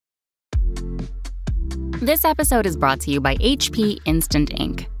This episode is brought to you by HP Instant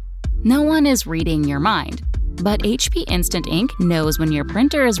Ink. No one is reading your mind, but HP Instant Ink knows when your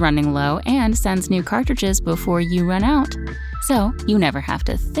printer is running low and sends new cartridges before you run out. So you never have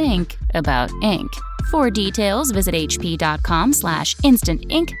to think about ink. For details, visit hp.com/instant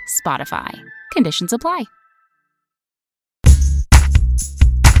ink Spotify. Conditions apply.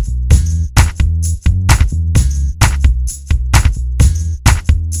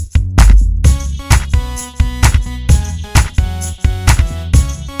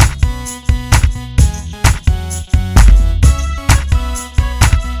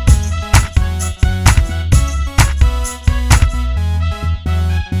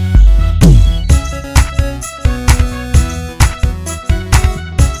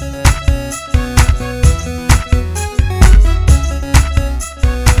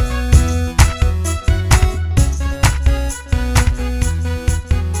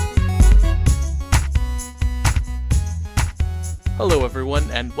 Hello everyone,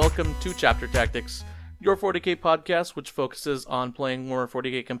 and welcome to Chapter Tactics, your 40k podcast which focuses on playing more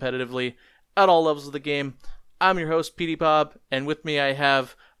 40k competitively at all levels of the game. I'm your host, PD Bob, and with me I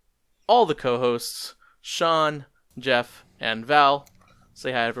have all the co-hosts, Sean, Jeff, and Val.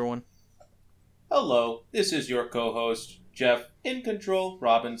 Say hi everyone. Hello, this is your co-host, Jeff In Control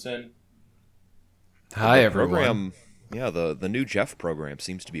Robinson. Hi everyone. The new Jeff program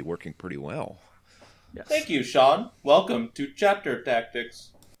seems to be working pretty well. Yes. Thank you, Sean. Welcome to Chapter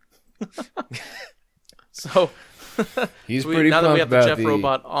Tactics. So, he's pretty now that we have the pumped Jeff about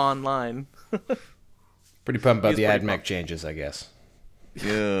robot online. Pretty pumped about He's the pretty AdMech pumped. changes, I guess.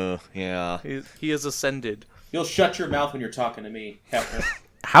 Yeah. He has ascended. You'll shut your mouth when you're talking to me, Hefner.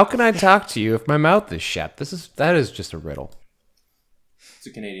 How can I talk to you if my mouth is shut? That is just a riddle. It's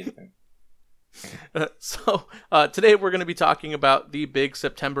a Canadian thing. So, today we're going to be talking about the big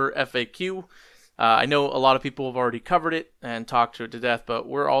September FAQ. I know a lot of people have already covered it and talked to it to death, but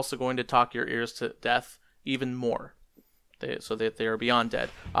we're also going to talk your ears to death even more, so that they are beyond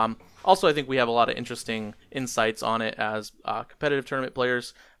dead. Also, I think we have a lot of interesting insights on it as competitive tournament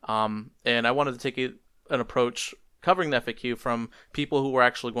players, and I wanted to take an approach covering the FAQ from people who are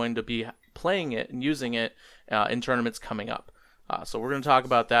actually going to be playing it and using it in tournaments coming up. So we're going to talk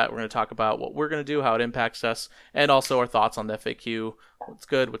about that. We're going to talk about what we're going to do, how it impacts us, and also our thoughts on the FAQ, what's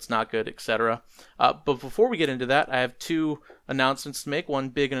good, what's not good, etc. But before we get into that, I have two announcements to make. One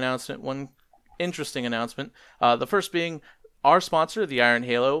big announcement, one interesting announcement. The first being our sponsor, the Iron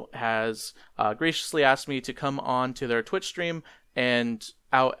Halo, has graciously asked me to come on to their Twitch stream and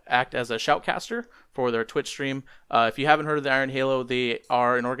act as a shoutcaster for their Twitch stream. If you haven't heard of the Iron Halo, they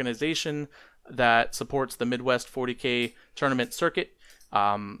are an organization that supports the Midwest 40k tournament circuit.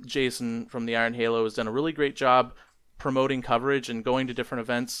 Jason from the Iron Halo has done a really great job promoting coverage and going to different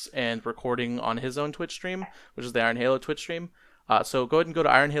events and recording on his own Twitch stream, which is the Iron Halo Twitch stream. So go ahead and go to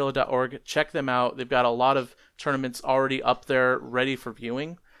ironhalo.org, check them out. They've got a lot of tournaments already up there ready for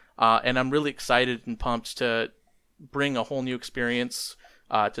viewing, and I'm really excited and pumped to bring a whole new experience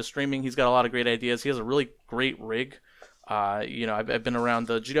to streaming. He's got a lot of great ideas. He has a really great rig. I've been around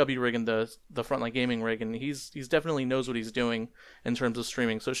the GW rig and the Frontline Gaming rig, and he's definitely knows what he's doing in terms of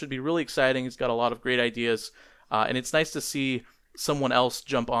streaming. So it should be really exciting. He's got a lot of great ideas, and it's nice to see someone else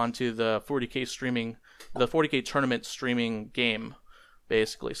jump onto the 40k tournament streaming game,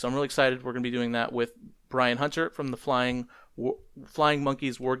 basically. So I'm really excited. We're going to be doing that with Brian Hunter from the Flying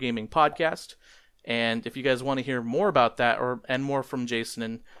Monkeys Wargaming podcast. And if you guys want to hear more about that and more from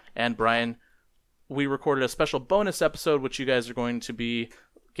Jason and Brian, we recorded a special bonus episode, which you guys are going to be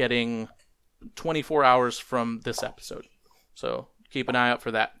getting 24 hours from this episode. So keep an eye out for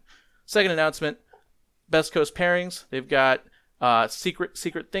that. Second announcement, Best Coast Pairings. They've got a secret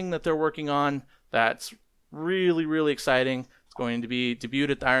thing that they're working on that's really, really exciting. It's going to be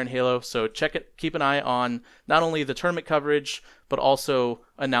debuted at the Iron Halo, so check it. Keep an eye on not only the tournament coverage, but also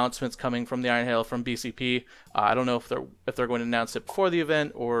announcements coming from the Iron Halo from BCP. I don't know if they're going to announce it before the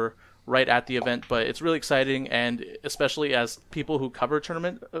event or right at the event, but it's really exciting, and especially as people who cover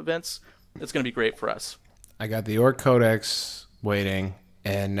tournament events, it's going to be great for us. I got the Orc Codex waiting,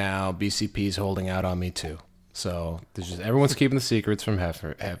 and now BCP's holding out on me too. So everyone's keeping the secrets from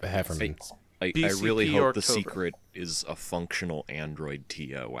Hefferman. I really BCP hope the October. secret is a functional Android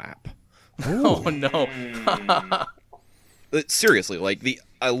TO app. Oh no. Seriously,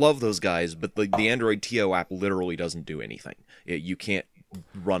 I love those guys, but the Android TO app literally doesn't do anything. You can't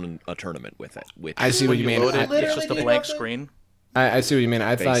run a tournament with it. I see what you mean. Load it, it's Literally just a do blank nothing? screen. I see what you mean.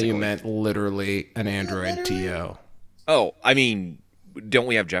 I thought you Basically. meant literally an Android TO. Oh, I mean, don't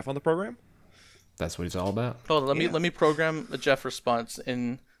we have Jeff on the program? That's what it's all about. Hold on, Yeah. let me program a Jeff response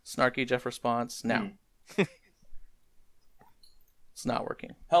in Snarky Jeff response now. It's not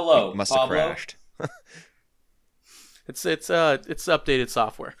working. Hello, It must have Pablo. crashed. It's updated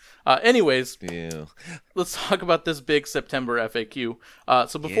software. Anyways, Yeah. let's talk about this big September FAQ.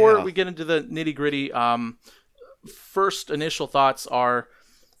 So before Yeah. we get into the nitty gritty, first initial thoughts are,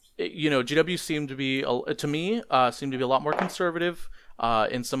 GW seemed to be, to me, seemed to be a lot more conservative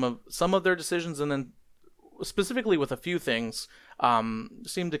in some of their decisions, and then specifically with a few things,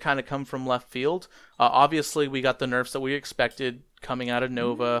 seemed to kind of come from left field. Obviously, we got the nerfs that we expected coming out of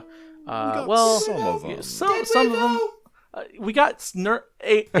Nova. some of them. Some of them. We got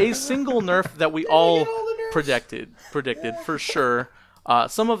a single nerf that we all predicted for sure.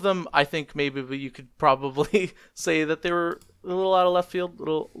 Some of them, I think maybe you could probably say that they were a little out of left field,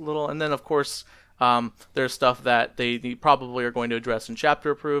 little, and then of course there's stuff that they probably are going to address in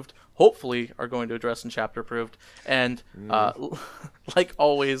chapter approved. Hopefully, are going to address in chapter approved, and like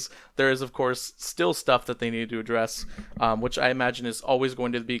always, there is of course still stuff that they need to address, which I imagine is always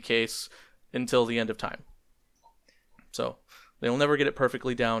going to be the case until the end of time. So they will never get it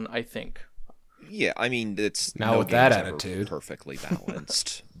perfectly down, I think. Yeah, I mean, it's Now no with that game's ever attitude. perfectly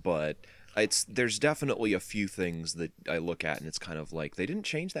balanced, but there's definitely a few things that I look at and it's kind of like they didn't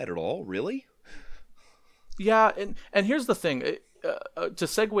change that at all, really? Yeah, and here's the thing. To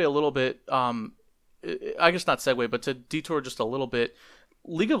segue a little bit, I guess not segue, but to detour just a little bit,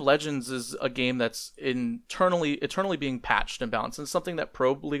 League of Legends is a game that's eternally being patched and balanced, and it's something that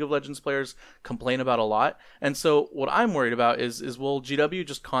pro League of Legends players complain about a lot. And so what I'm worried about is will GW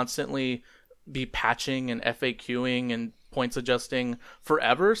just constantly be patching and FAQing and points adjusting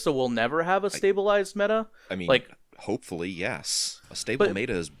forever, so we'll never have a stabilized meta? I mean, like, hopefully, yes. A stable But-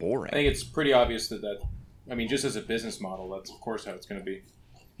 meta is boring. I think it's pretty obvious that I mean, just as a business model, that's of course how it's going to be.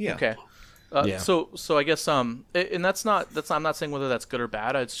 Yeah. okay. Yeah. So I guess and that's not I'm not saying whether that's good or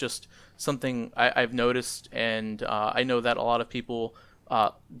bad. It's just something I've noticed, and I know that a lot of people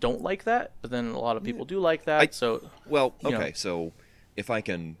don't like that, but then a lot of people do like that. Well, You know. okay, so if I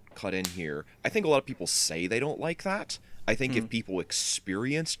can cut in here, I think a lot of people say they don't like that. I think if people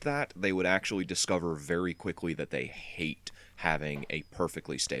experienced that, they would actually discover very quickly that they hate having a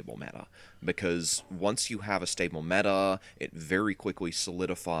perfectly stable meta. Because once you have a stable meta, it very quickly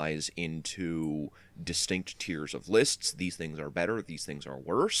solidifies into distinct tiers of lists. These things are better, these things are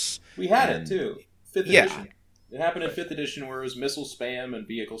worse. We had And- it too. 5th Yeah. edition. It happened in 5th edition where it was missile spam and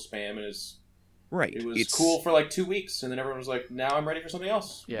vehicle spam, and Right. it was it's cool for like 2 weeks, and then everyone was like, "Now I'm ready for something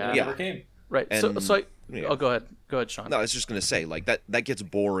else." Yeah. And it Yeah. never came. right. And- So yeah. oh, go ahead, Sean. No, I was just gonna say, like that gets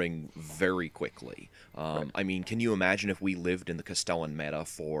boring very quickly. I mean, can you imagine if we lived in the Castellan meta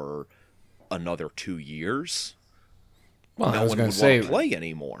for another 2 years? Well, No I was one going would to say, want to play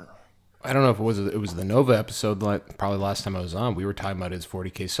anymore. I don't know if it was the Nova episode, like probably last time I was on, we were talking about is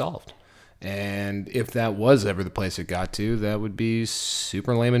 40K solved. And if that was ever the place it got to, that would be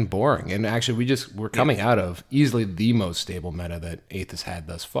super lame and boring. And actually, we're coming out of easily the most stable meta that 8th has had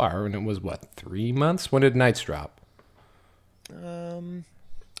thus far. And it was, 3 months? When did Knights drop?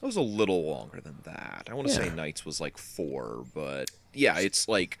 It was a little longer than that. I want to say Yeah. Knights was like 4, but yeah, it's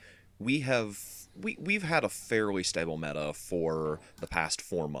like we've had a fairly stable meta for the past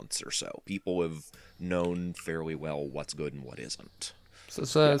 4 months or so. People have known fairly well what's good and what isn't. So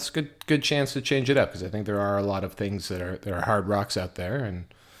it's a good chance to change it up, because I think there are a lot of things that are hard rocks out there.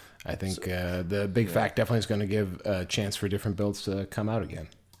 And I think the big fact definitely is going to give a chance for different builds to come out again.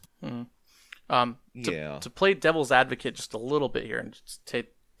 To play devil's advocate just a little bit here, and just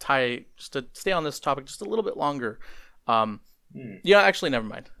to stay on this topic just a little bit longer. Yeah, actually, never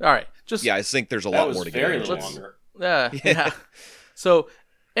mind. All right, just Yeah, I think there's a That lot was more to get very into. little longer. yeah. So,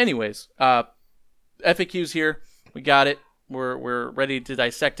 anyways, FAQs here. We got it. We're ready to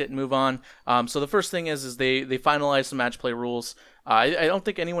dissect it and move on. So the first thing is they finalized some match play rules. I don't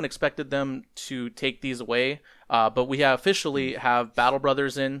think anyone expected them to take these away, but we officially have Battle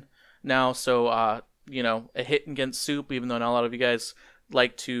Brothers in now. So a hit against Soup, even though not a lot of you guys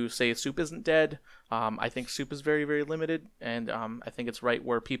like to say Soup isn't dead. I think Soup is very, very limited, and I think it's right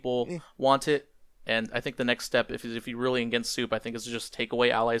where people want it. And I think the next step, if you're really against Soup, I think is to just take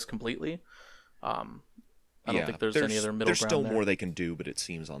away allies completely. I don't think there's any other middle There's ground still there. more they can do, but it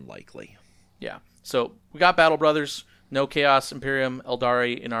seems unlikely. Yeah. So we got Battle Brothers, no Chaos, Imperium,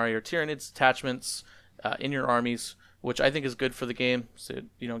 Eldari, Inari, or Tyranids attachments in your armies, which I think is good for the game. So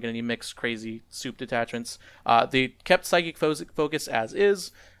you don't get any mixed, crazy, Soup detachments. They kept Psychic Focus as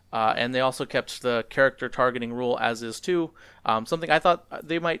is, and they also kept the character targeting rule as is too. Something I thought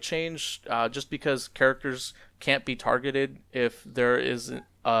they might change, just because characters can't be targeted if there is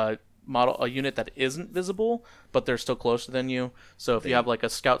a unit that isn't visible, but they're still closer than you. So if you have like a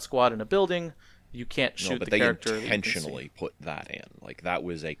scout squad in a building, you can't shoot No, but the they character. intentionally put that in. Like, that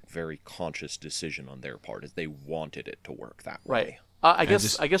was a very conscious decision on their part, as they wanted it to work that way. Right. I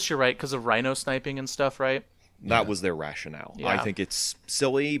guess you're right because of rhino sniping and stuff, right? That was their rationale. I Yeah. think it's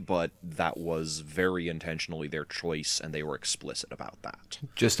silly, but that was very intentionally their choice, and they were explicit about that.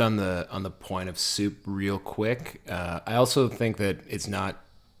 Just on the point of soup, real quick. I also think that it's not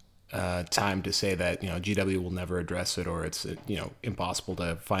time to say that GW will never address it, or it's impossible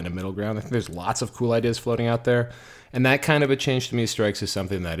to find a middle ground. I think there's lots of cool ideas floating out there, and that kind of a change to me strikes as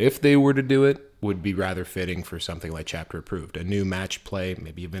something that if they were to do it, would be rather fitting for something like Chapter Approved, a new match play,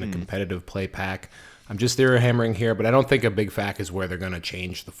 maybe even a competitive play pack. I'm just there hammering here, but I don't think a big fact is where they're going to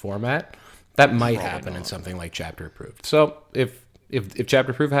change the format. That might happen in something like Chapter Approved. So if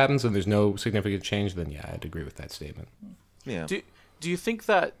Chapter Approved happens and there's no significant change, then yeah, I'd agree with that statement. Yeah. Do you think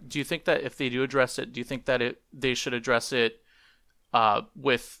that if they do address it, do you think that they should address it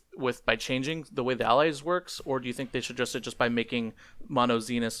with by changing the way the allies works, or do you think they should address it just by making mono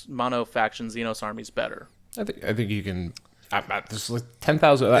faction Xenos armies better? I think you can. There's like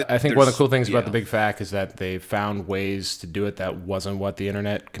 10,000. I think one of the cool things about the big fact is that they found ways to do it that wasn't what the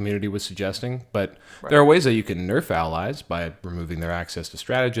internet community was suggesting. But there are ways that you can nerf allies by removing their access to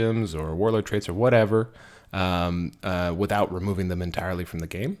stratagems or warlord traits or whatever, without removing them entirely from the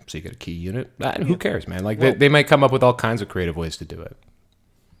game. So you get a key unit. Who cares, man? Like they might come up with all kinds of creative ways to do it.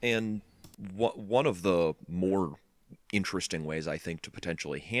 And one of the more interesting ways, I think, to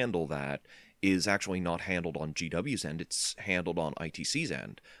potentially handle that is actually not handled on GW's end, it's handled on ITC's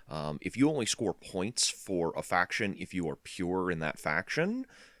end. If you only score points for a faction if you are pure in that faction,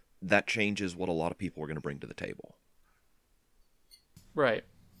 that changes what a lot of people are going to bring to the table. Right.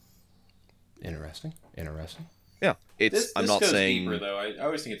 Interesting. Yeah, I'm not goes saying deeper, though. I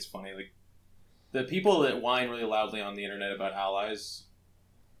always think it's funny. Like, the people that whine really loudly on the internet about allies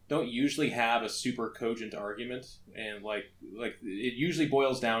don't usually have a super cogent argument, and like it usually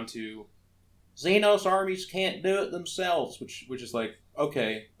boils down to Xenos armies can't do it themselves, which is like,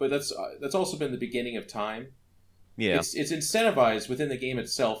 okay, but that's also been the beginning of time. Yeah. It's incentivized within the game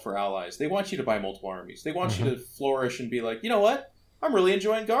itself for allies. They want you to buy multiple armies. They want you to flourish and be like, you know what? I'm really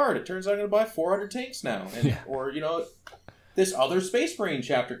enjoying Guard. It turns out I'm going to buy 400 tanks now. And, or, this other Space Marine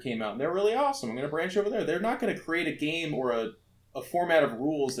chapter came out, and they're really awesome. I'm going to branch over there. They're not going to create a game or a format of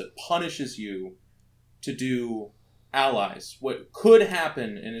rules that punishes you to do allies. What could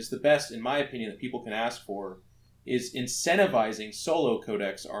happen, and is the best, in my opinion, that people can ask for, is incentivizing solo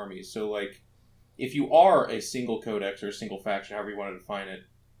codex armies. So, like, if you are a single codex or a single faction, however you want to define it,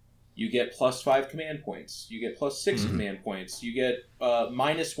 you get +5 command points. You get +6 command points. You get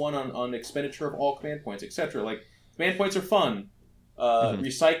 -1 on expenditure of all command points, etc. Like, command points are fun.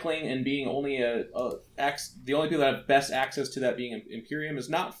 Recycling and being only the only people that have best access to that being Imperium is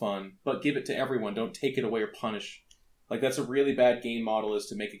not fun, but give it to everyone. Don't take it away or punish. Like, that's a really bad game model, is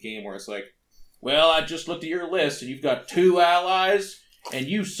to make a game where it's like, well, I just looked at your list and you've got 2 allies, and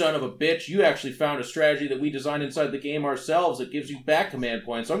you son of a bitch, you actually found a strategy that we designed inside the game ourselves that gives you back command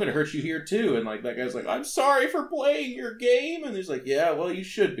points, so I'm going to hurt you here too. And like that guy's like, I'm sorry for playing your game. And he's like, yeah, well, you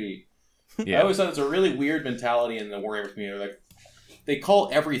should be. Yeah. I always thought it's a really weird mentality in the Warhammer community. Like, they call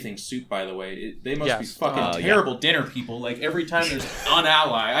everything soup, by the way. They must be fucking terrible dinner people. Like, every time there's an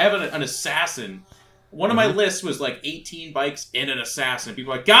ally, I have an assassin. One of my lists was like 18 bikes and an assassin.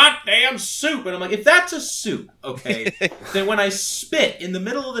 People are like, God damn soup! And I'm like, if that's a soup, okay, then when I spit in the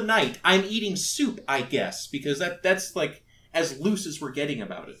middle of the night, I'm eating soup, I guess, because that's like as loose as we're getting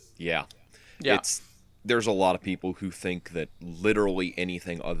about it. Yeah. There's a lot of people who think that literally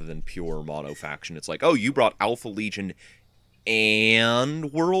anything other than pure mono faction, it's like, oh, you brought Alpha Legion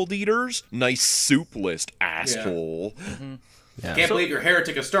and World Eaters? Nice soup list, asshole. Yeah. Yeah. Can't believe your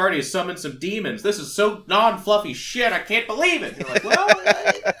heretic Astartes summoned some demons. This is so non-fluffy shit. I can't believe it. You're like, well,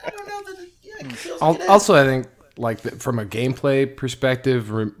 I don't know. It feels like also, I think, like, from a gameplay perspective,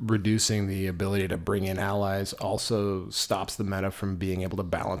 reducing the ability to bring in allies also stops the meta from being able to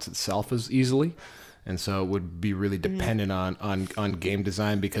balance itself as easily. And so it would be really dependent on game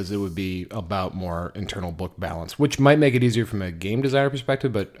design, because it would be about more internal book balance, which might make it easier from a game designer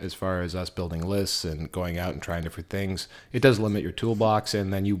perspective. But as far as us building lists and going out and trying different things, it does limit your toolbox,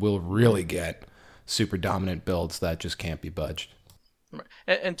 and then you will really get super dominant builds that just can't be budged.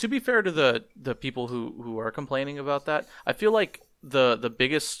 And to be fair to the people who are complaining about that, I feel like the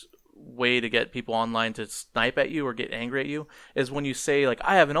biggest way to get people online to snipe at you or get angry at you is when you say, like,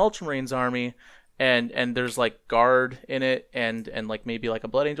 I have an Ultramarines army, and there's like Guard in it, and like maybe like a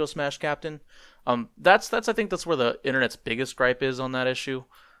Blood Angel Smash Captain. That's I think that's where the internet's biggest gripe is on that issue.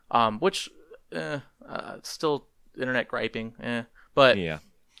 Which still internet griping, but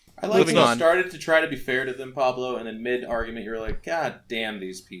I I like Moving you on. started to try to be fair to them, Pablo, and then mid-argument you're like, God damn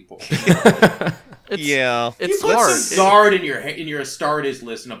these people. Yeah. It's you put hard. some guard in your Astartes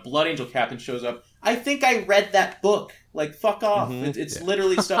list and a Blood Angel captain shows up. I think I read that book. Like, fuck off. It's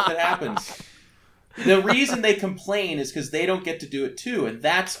literally stuff that happens. The reason they complain is because they don't get to do it too, and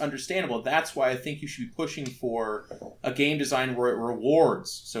that's understandable. That's why I think you should be pushing for a game design where it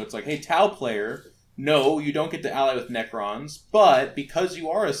rewards. So it's like, hey, Tau player, no, you don't get to ally with Necrons, but because you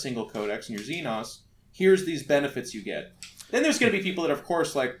are a single codex and you're Xenos, here's these benefits you get. Then there's going to be people that are, of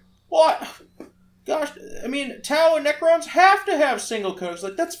course, like, what? Gosh, I mean, Tau and Necrons have to have single codex.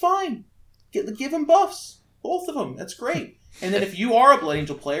 Like, that's fine. Give them buffs. Both of them. That's great. And then if you are a Blood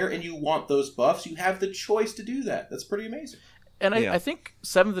Angel player and you want those buffs, you have the choice to do that. That's pretty amazing. And I think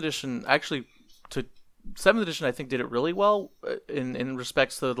 7th edition actually, to 7th edition, I think did it really well in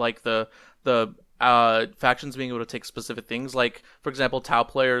respects to like the factions being able to take specific things. Like, for example, Tau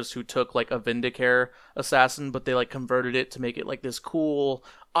players who took like a Vindicare assassin, but they like converted it to make it like this cool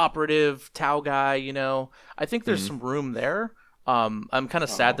operative Tau guy, you know. I think there's some room there. I'm kind of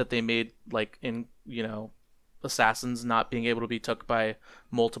sad that they made like in, you know, assassins not being able to be took by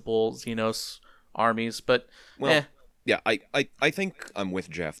multiple Xenos armies, but Yeah, I think I'm with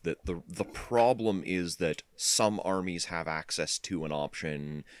Jeff that the problem is that some armies have access to an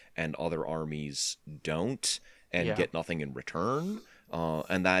option and other armies don't and get nothing in return,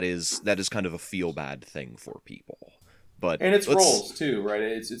 and that is kind of a feel bad thing for people. And it's roles too, right?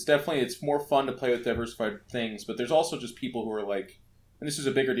 It's definitely more fun to play with diversified things, but there's also just people who are like, and this is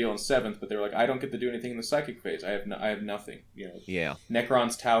a bigger deal in 7th, but they're like, I don't get to do anything in the psychic phase. I have nothing. You know. Yeah.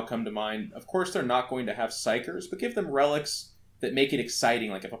 Necrons, Tau come to mind. Of course, they're not going to have psychers, but give them relics that make it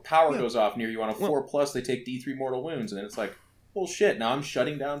exciting. Like if a power goes off near you on a 4+, they take D3 mortal wounds, and then it's like, well, shit. Now I'm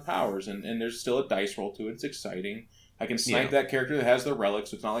shutting down powers, and there's still a dice roll to it. It's exciting. I can snipe that character that has the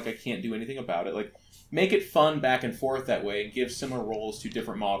relics, so it's not like I can't do anything about it. Like, make it fun back and forth that way, and give similar roles to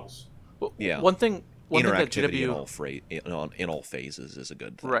different models. Yeah. One thing that interactivity GW in all phases is a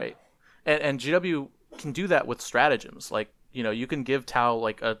good thing. Right, and GW can do that with stratagems. Like, you know, you can give Tau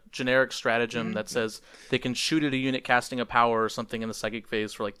like a generic stratagem that says they can shoot at a unit casting a power or something in the psychic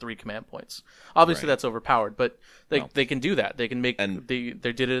phase for like 3 command points. Obviously, that's overpowered, but they can do that. They can make they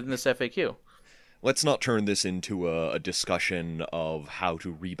did it in this FAQ. Let's not turn this into a discussion of how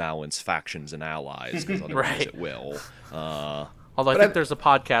to rebalance factions and allies, because otherwise it will. Although I think there's a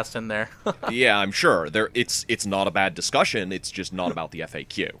podcast in there. Yeah, I'm sure. It's not a bad discussion. It's just not about the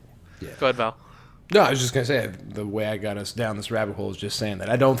FAQ. Yeah. Go ahead, Val. No, I was just going to say, the way I got us down this rabbit hole is just saying that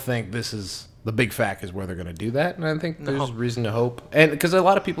I don't think this is, the big fact is where they're going to do that, and I think there's reason to hope. And because a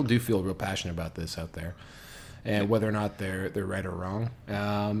lot of people do feel real passionate about this out there, and whether or not they're right or wrong.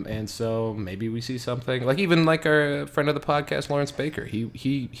 And so maybe we see something, like even like our friend of the podcast, Lawrence Baker,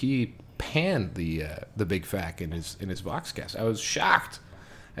 he panned the big fact in his Voxcast. I was shocked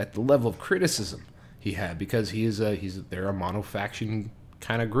at the level of criticism he had, because they're a monofaction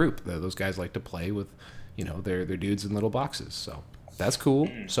kind of group. Those guys like to play with, you know, their dudes in little boxes. So that's cool.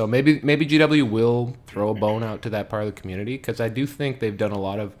 So maybe GW will throw a bone out to that part of the community, because I do think they've done a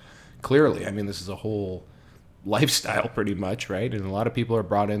lot of, clearly, I mean, this is a whole lifestyle pretty much, right? And a lot of people are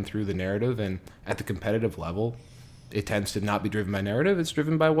brought in through the narrative, and at the competitive level, it tends to not be driven by narrative. It's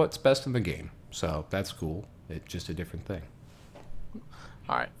driven by what's best in the game. So that's cool. It's just a different thing.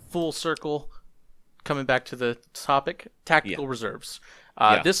 All right, full circle. Coming back to the topic, tactical reserves.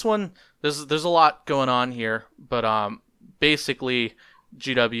 This one, there's a lot going on here, but basically,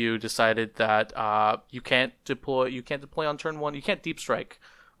 GW decided that you can't deploy on turn 1. You can't deep strike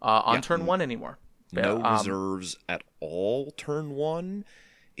on turn 1 anymore. No reserves at all turn 1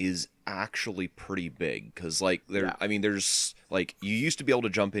 is actually pretty big, because like there's like, you used to be able to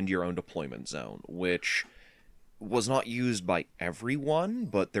jump into your own deployment zone, which was not used by everyone,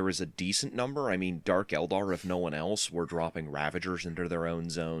 but there was a decent number. I mean, Dark Eldar, if no one else, were dropping Ravagers into their own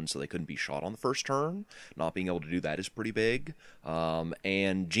zone so they couldn't be shot on the first turn. Not being able to do that is pretty big. And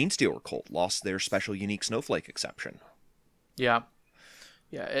Genestealer Cult lost their special unique Snowflake exception. Yeah.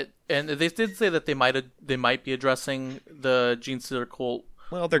 Yeah, and they did say that they might be addressing the Genestealer Cult.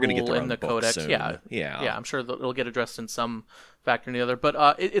 Well, they're going to get their in own the book Codex. soon. Yeah. I'm sure that it'll get addressed in some factor or the other.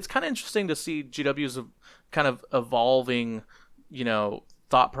 But it's kind of interesting to see GW's kind of evolving, you know,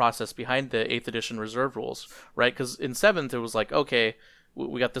 thought process behind the 8th edition reserve rules, right? Because in 7th it was like, okay,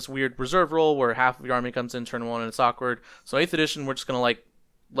 we got this weird reserve rule where half of your army comes in turn 1 and it's awkward. So 8th edition, we're just gonna like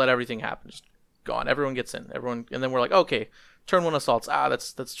let everything happen, just go on. Everyone gets in, and then we're like, okay, turn 1 assaults.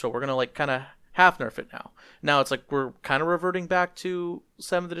 That's chill. We're gonna like kind of half nerf it now. Now it's like we're kind of reverting back to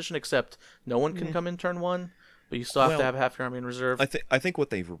 7th edition, except no one can come in turn 1. but you still have to Well, have half your army in reserve. I think what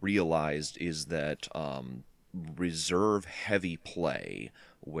they've realized is that reserve heavy play,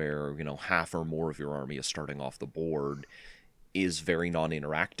 where half or more of your army is starting off the board, is very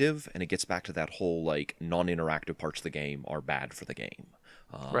non-interactive, and it gets back to that whole non-interactive parts of the game are bad for the game.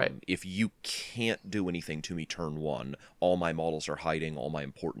 Right. If you can't do anything to me turn one, all my models are hiding, all my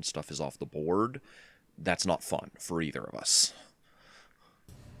important stuff is off the board, that's not fun for either of us.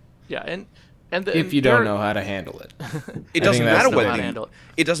 Yeah, and if you don't know how to handle it. It doesn't matter know whether how to you, handle it.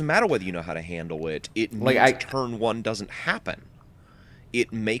 it doesn't matter whether you know how to handle it. It means turn one doesn't happen.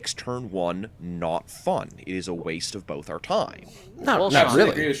 It makes turn one not fun. It is a waste of both our time. Not I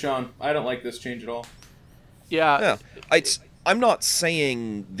really. agree with Sean. I don't like this change at all. Yeah. I'm not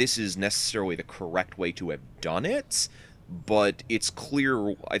saying this is necessarily the correct way to have done it, but it's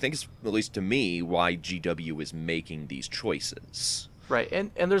clear, I think it's, at least to me, why GW is making these choices. Right,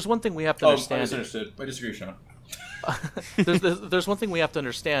 and there's one thing we have to understand. I misunderstood. I disagree, Sean. there's one thing we have to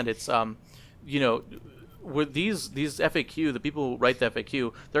understand. It's with these FAQ, the people who write the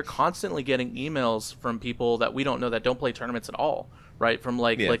FAQ, they're constantly getting emails from people that we don't know that don't play tournaments at all, right? From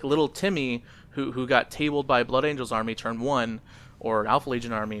like little Timmy who got tabled by Blood Angel's army turn 1, or Alpha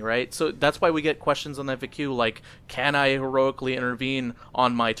Legion army, right? So that's why we get questions on the FAQ like, can I heroically intervene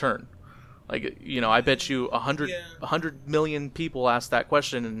on my turn? Like, I bet you 100 million people asked that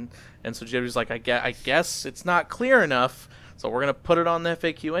question, and so JW's like, I guess it's not clear enough, so we're gonna put it on the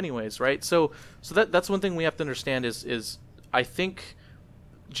FAQ anyways, right? So that's one thing we have to understand is I think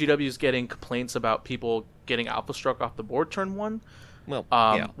GW's getting complaints about people getting alpha struck off the board turn 1. Well,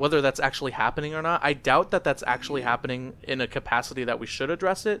 whether that's actually happening or not, I doubt that that's actually happening in a capacity that we should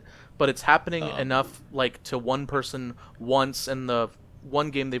address it, but it's happening enough to one person once in the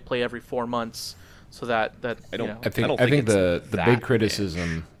one game they play every 4 months, so that I think the big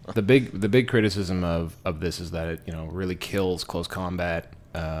criticism the big criticism of this is that it really kills close combat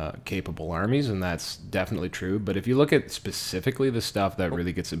capable armies, and that's definitely true. But if you look at specifically the stuff that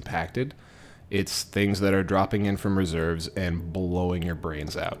really gets impacted, it's things that are dropping in from reserves and blowing your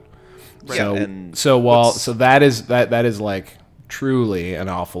brains out. Right. So that is like truly an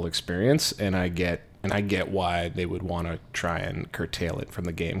awful experience, and I get why they would want to try and curtail it from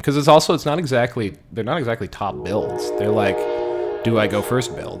the game, because they're not exactly top builds. They're like, do I go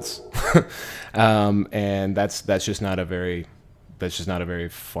first builds, and that's just not a very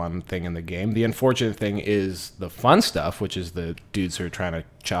fun thing in the game. The unfortunate thing is the fun stuff, which is the dudes who are trying to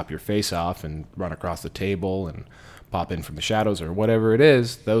chop your face off and run across the table and pop in from the shadows or whatever it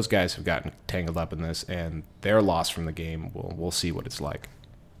is. Those guys have gotten tangled up in this, and they're lost from the game. We'll see what it's like.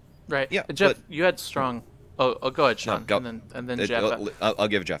 Right. Yeah, Jeff, you had strong. Oh, go ahead, Sean, and then Jeff. I'll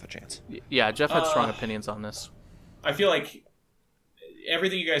give Jeff a chance. Yeah, Jeff had strong opinions on this. I feel like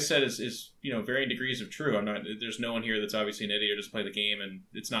everything you guys said is varying degrees of true. There's no one here that's obviously an idiot or just play the game, and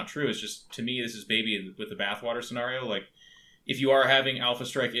it's not true. It's just, to me, this is baby with the bathwater scenario. Like, if you are having alpha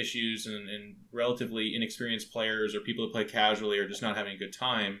strike issues and relatively inexperienced players or people who play casually or just not having a good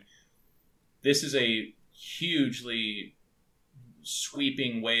time, this is a hugely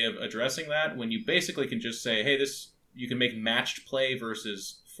sweeping way of addressing that, when you basically can just say, hey, you can make matched play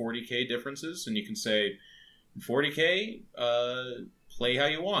versus 40k differences, and you can say 40k play how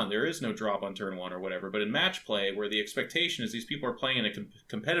you want, there is no drop on turn 1 or whatever. But in match play, where the expectation is these people are playing in a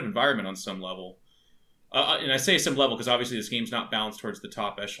competitive environment on some level, and I say some level because obviously this game's not balanced towards the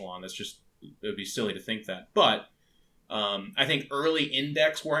top echelon, it would be silly to think that, but I think early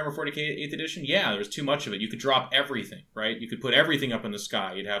index Warhammer 40k 8th edition, there was too much of it. You could drop everything, right? You could put everything up in the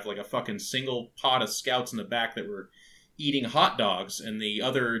sky. You'd have like a fucking single pot of scouts in the back that were eating hot dogs, and the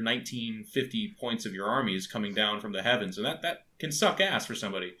other 1950 points of your army is coming down from the heavens, and that can suck ass for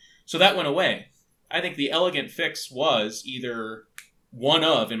somebody. So that went away. I think the elegant fix was either one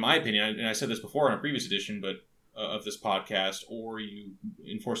of, in my opinion, and I said this before in a previous edition of this podcast, or you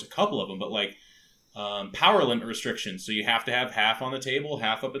enforce a couple of them, but like power limit restrictions, so you have to have half on the table,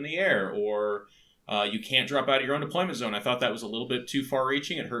 half up in the air, or you can't drop out of your own deployment zone. I thought that was a little bit too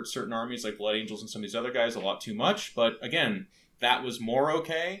far-reaching. It hurt certain armies like Blood Angels and some of these other guys a lot too much, but again, that was more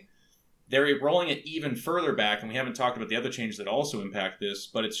okay. They're rolling it even further back, and we haven't talked about the other changes that also impact this,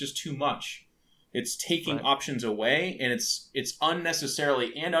 but it's just too much. It's taking options away, and it's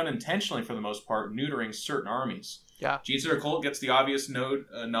unnecessarily and unintentionally, for the most part, neutering certain armies. Yeah, Jeezer Cult gets the obvious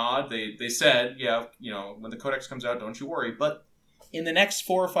nod. They said, when the Codex comes out, don't you worry. But in the next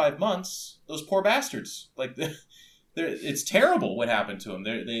 4 or 5 months, those poor bastards, it's terrible what happened to them.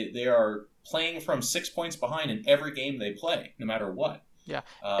 They are playing from 6 points behind in every game they play, no matter what. Yeah,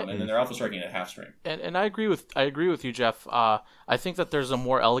 and then they're alpha striking at half strength. And I agree with you, Jeff. I think that there's a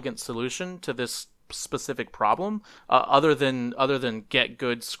more elegant solution to this specific problem, other than get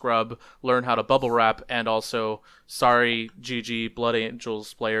good, scrub, learn how to bubble wrap, and also sorry GG Blood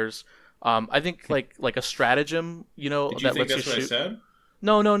Angels players. I think like a stratagem, Did you that think lets that's you what shoot. I said?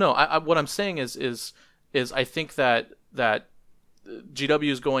 No. What I'm saying is I think that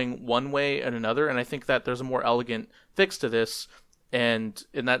GW is going one way and another, and I think that there's a more elegant fix to this, and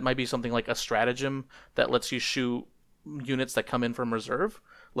that might be something like a stratagem that lets you shoot units that come in from reserve,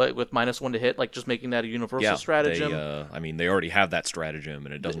 like with -1 to hit, like just making that a universal stratagem. They already have that stratagem,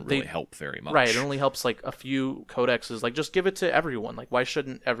 and it doesn't really help very much. Right, it only helps like a few codexes. Like, just give it to everyone. Like, why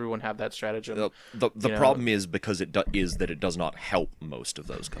shouldn't everyone have that stratagem? The problem is because it does not help most of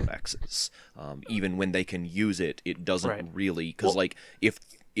those codexes. Even when they can use it, it doesn't really, because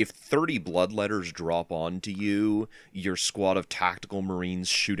if 30 bloodletters drop onto you, your squad of tactical marines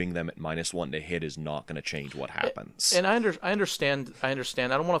shooting them at -1 to hit is not going to change what happens. And I understand. I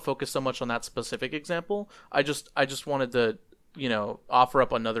don't want to focus so much on that specific example. I just wanted to, offer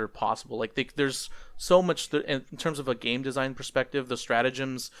up another possible. Like, there's so much in terms of a game design perspective, the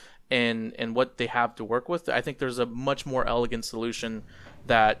stratagems and what they have to work with. I think there's a much more elegant solution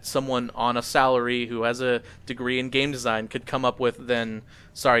that someone on a salary who has a degree in game design could come up with than,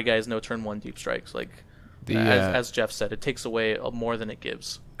 sorry guys, no turn 1 deep strikes. Like, as Jeff said, it takes away more than it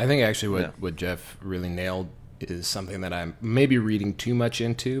gives. I think actually what Jeff really nailed is something that I'm maybe reading too much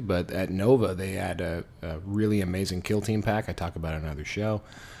into, but at Nova they had a really amazing kill team pack. I talk about it on another show,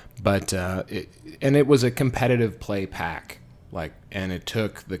 but it was a competitive play pack. And it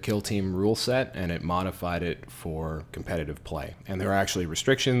took the kill team rule set and it modified it for competitive play. And there are actually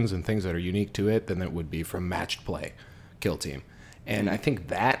restrictions and things that are unique to it than it would be from matched play kill team. And I think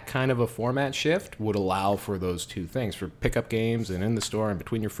that kind of a format shift would allow for those two things, for pickup games and in the store and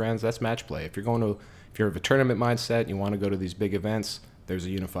between your friends. That's match play. If you're of a tournament mindset and you want to go to these big events, there's a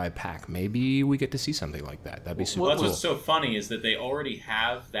unified pack. Maybe we get to see something like that. That'd be super cool. Cool. What's so funny is that they already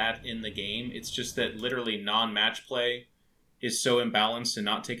have that in the game. It's just that literally non-match play is so imbalanced and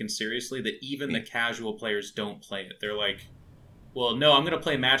not taken seriously that even the casual players don't play it. They're like, well, no, I'm going to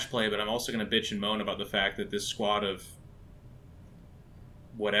play match play, but I'm also going to bitch and moan about the fact that this squad of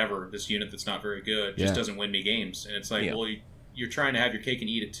whatever, this unit that's not very good, just doesn't win me games. And it's like, well, you're trying to have your cake and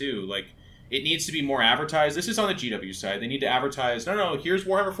eat it too. Like, it needs to be more advertised. This is on the GW side. They need to advertise, no, here's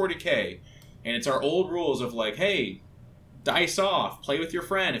Warhammer 40k. And it's our old rules of like, hey, dice off, play with your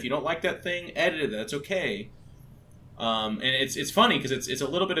friend. If you don't like that thing, edit it. That's okay. And it's funny because it's a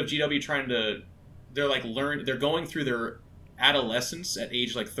little bit of GW trying to, they're going through their adolescence at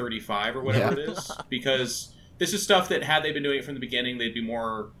age like 35 or whatever it is, because this is stuff that had they been doing it from the beginning, they'd be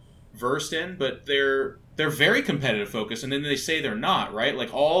more versed in, but they're very competitive focused, and then they say they're not, right?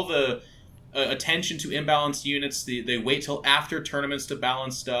 Like all the attention to imbalanced units, they wait till after tournaments to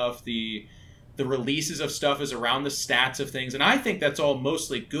balance stuff, the releases of stuff is around the stats of things, and I think that's all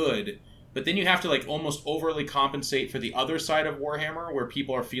mostly good. But then you have to like almost overly compensate for the other side of Warhammer, where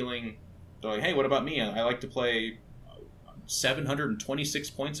people are feeling, they're like, hey, what about me? I like to play 726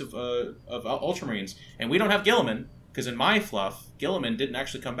 points of Ultramarines, and we don't have Guilliman, because in my fluff, Guilliman didn't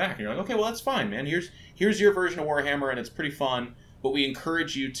actually come back. And you're like, okay, well that's fine, man. Here's your version of Warhammer, and it's pretty fun. But we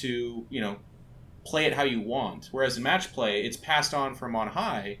encourage you to, play it how you want. Whereas in match play, it's passed on from on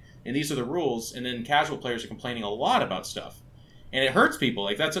high, and these are the rules. And then casual players are complaining a lot about stuff. And it hurts people.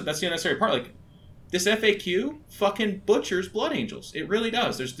 Like, that's the unnecessary part. Like, this FAQ fucking butchers Blood Angels. It really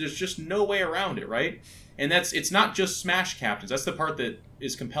does. There's just no way around it, right? And it's not just Smash Captains. That's the part that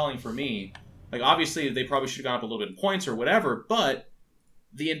is compelling for me. Like, obviously, they probably should have gone up a little bit in points or whatever, but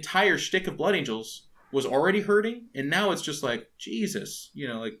the entire shtick of Blood Angels was already hurting, and now it's just like, Jesus,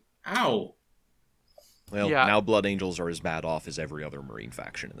 like, ow. Well, now Blood Angels are as bad off as every other Marine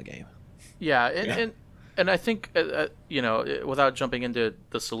faction in the game. And I think, without jumping into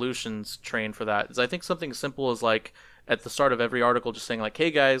the solutions train for that, is I think something simple is like at the start of every article just saying like,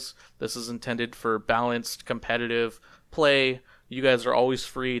 hey guys, this is intended for balanced, competitive play. You guys are always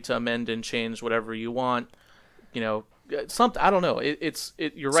free to amend and change whatever you want. Something, I don't know.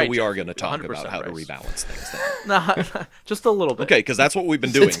 You're right. So we are going to talk about how to rebalance things then. Nah, just a little bit. Okay, because that's what we've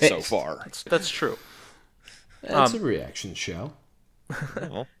been doing so far. That's true. It's a reaction show.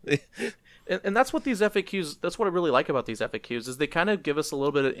 Well, And that's what these FAQs, that's what I really like about these FAQs, is they kind of give us a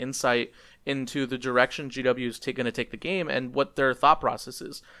little bit of insight into the direction GW is going to take the game and what their thought process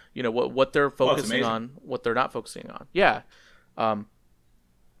is. What they're focusing on, what they're not focusing on. Yeah.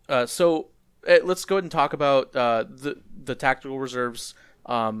 So let's go ahead and talk about the tactical reserves,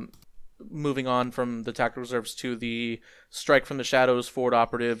 moving on from the tactical reserves to the Strike from the Shadows forward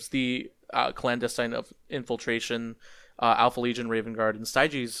operatives, the clandestine infiltration, Alpha Legion, Raven Guard, and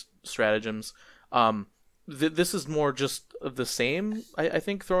Stygie's stratagems. This is more just of the same. I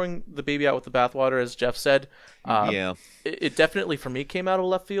think throwing the baby out with the bathwater, as Jeff said. Yeah. It definitely for me came out of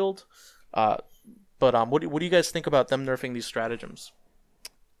left field. But what do you guys think about them nerfing these stratagems?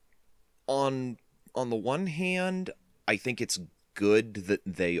 On the one hand, I think it's good that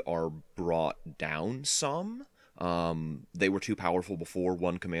they are brought down some. They were too powerful before.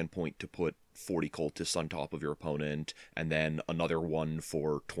 One command point to put 40 cultists on top of your opponent, and then another one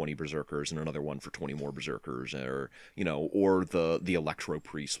for 20 berserkers, and another one for 20 more berserkers, or the electro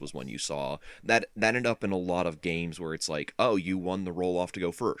priest was one you saw. That ended up in a lot of games where it's like, oh, you won the roll off to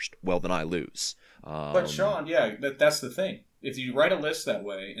go first. Well, then I lose. But Sean, yeah, that's the thing. If you write a list that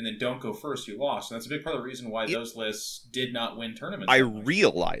way and then don't go first, you lost. And that's a big part of the reason why those lists did not win tournaments. I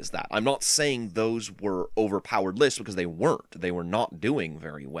realize that. I'm not saying those were overpowered lists because they weren't. They were not doing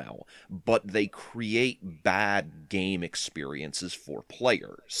very well. But they create bad game experiences for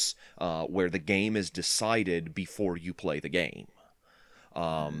players, where the game is decided before you play the game.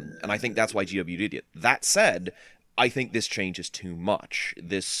 And I think that's why GW did it. That said, I think this change is too much.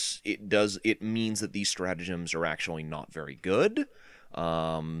 It means that these stratagems are actually not very good.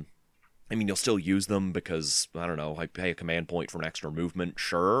 I mean, you'll still use them because, I don't know, I pay a command point for an extra movement,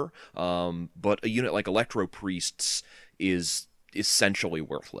 sure. But a unit like Electro Priests is essentially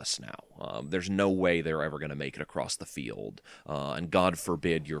worthless now. There's no way they're ever going to make it across the field. And God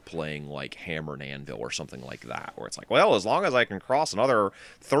forbid you're playing like Hammer and Anvil or something like that, where it's like, well, as long as I can cross another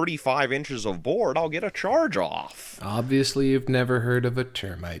 35 inches of board, I'll get a charge off. Obviously, you've never heard of a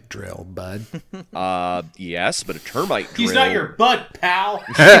termite drill, bud. Yes, but a termite drill... He's not your bud, pal!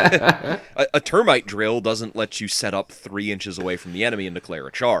 a termite drill doesn't let you set up 3 inches away from the enemy and declare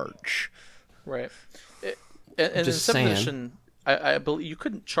a charge. Right. And in 7th edition, I believe you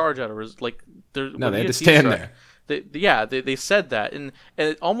couldn't charge out of like no, they had to stand there. They said that, and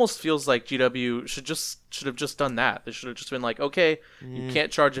it almost feels like GW should have just done that. They should have just been like, okay, you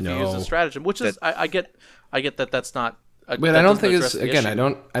can't charge if you use a stratagem, which is I get that that's not. But I don't think it's again. I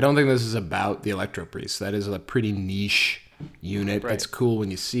don't think this is about the Electro Priest. That is a pretty niche unit. Right. It's cool when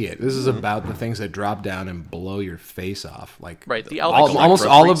you see it. This is about the things that drop down and blow your face off. Like almost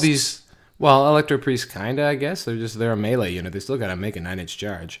all of these. Well, Electro Priest kinda, I guess. They're a melee unit. They still gotta make a 9-inch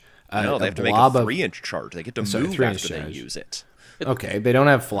charge. No, they have to make a 3-inch charge. They get to move after they use it. Okay, they don't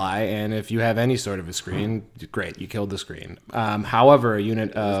have fly, and if you have any sort of a screen, great, you killed the screen. However, a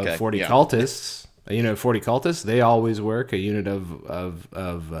unit of 40 cultists, they always work. A unit of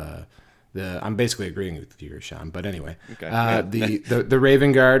I'm basically agreeing with you, Sean. But anyway, the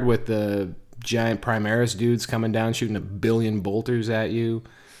Raven Guard with the giant Primaris dudes coming down, shooting 1 billion bolters at you.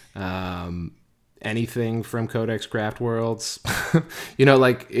 Anything from Codex Craft Worlds,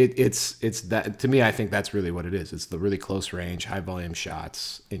 it's that. To me, I think that's really what it is. It's the really close range, high volume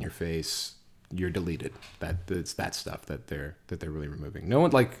shots in your face. You're deleted. It's that stuff that they're really removing. No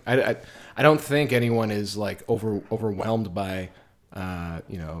one I don't think anyone is like overwhelmed by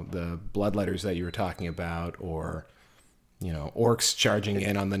the bloodletters that you were talking about, or orcs charging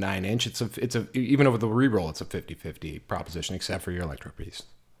in on the 9-inch. It's a even over the reroll, it's a 50-50 proposition, except for your Electro Priest.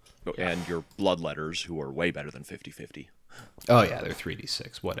 And your bloodletters, who are way better than 50-50. Oh yeah, they're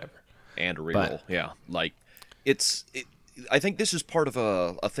 3d6, whatever. And a reroll, yeah. Like, I think this is part of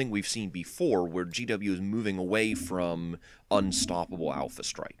a thing we've seen before, where GW is moving away from unstoppable alpha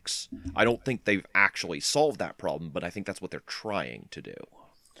strikes. I don't think they've actually solved that problem, but I think that's what they're trying to do.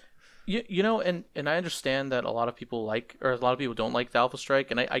 And I understand that a lot of people don't like the Alpha Strike,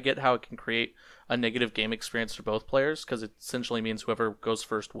 and I get how it can create a negative game experience for both players, because it essentially means whoever goes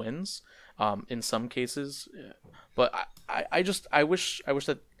first wins, in some cases. But I wish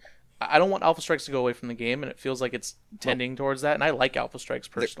that I don't want Alpha Strikes to go away from the game, and it feels like it's tending towards that, and I like Alpha Strikes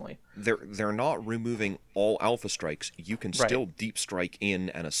personally. They're not removing all Alpha Strikes. You can still deep strike in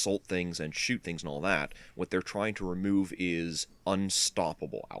and assault things and shoot things and all that. What they're trying to remove is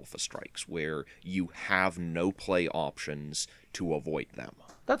unstoppable Alpha Strikes, where you have no play options to avoid them.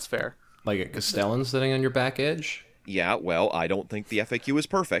 That's fair. Like a Castellan sitting on your back edge? Yeah, well, I don't think the FAQ is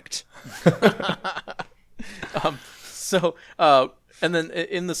perfect. And then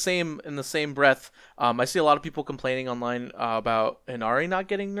in the same breath, I see a lot of people complaining online about Inari not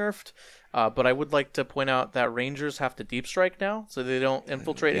getting nerfed, but I would like to point out that Rangers have to deep strike now, so they don't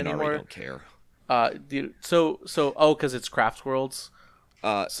infiltrate anymore. I don't care. Because it's Craft Worlds.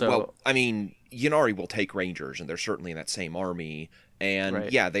 Well, I mean, Ynnari will take Rangers, and they're certainly in that same army. And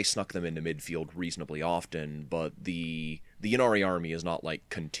they snuck them into midfield reasonably often, but the Ynnari army is not like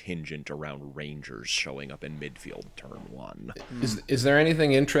contingent around Rangers showing up in midfield turn 1. Is there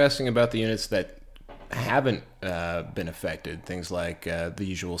anything interesting about the units that haven't been affected. Things like the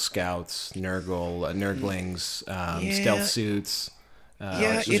usual scouts, Nurglings, stealth suits,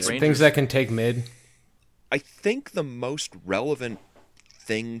 it's things that can take mid. I think the most relevant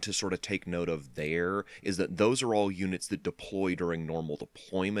thing to sort of take note of there is that those are all units that deploy during normal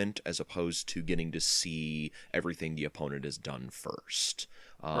deployment, as opposed to getting to see everything the opponent has done first.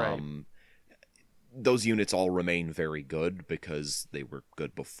 Right. Those units all remain very good because they were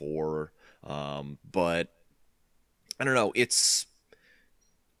good before, but I don't know,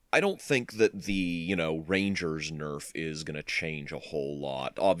 I don't think that the, Rangers nerf is going to change a whole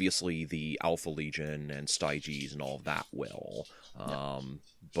lot. Obviously, the Alpha Legion and Styges and all of that will.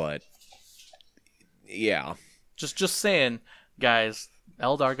 But, yeah. Just saying, guys,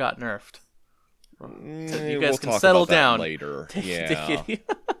 Eldar got nerfed. You guys we'll can talk settle about that down later. Take Yeah. it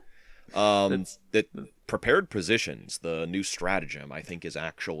That prepared positions, the new stratagem, I think is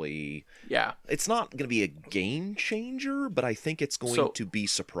actually... Yeah. It's not going to be a game changer, but I think it's going to be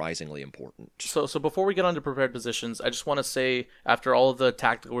surprisingly important. So before we get on to prepared positions, I just want to say, after all of the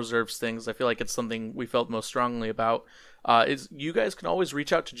tactical reserves things, I feel like it's something we felt most strongly about, is you guys can always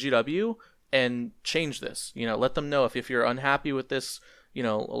reach out to GW and change this. Let them know if you're unhappy with this.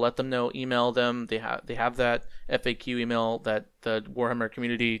 Let them know, email them. They have that FAQ email that the Warhammer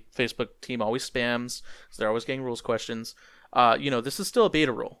community Facebook team always spams, because they're always getting rules questions. This is still a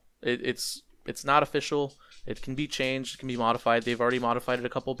beta rule. It's not official. It can be changed. It can be modified. They've already modified it a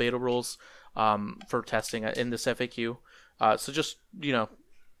couple beta rules for testing in this FAQ. So just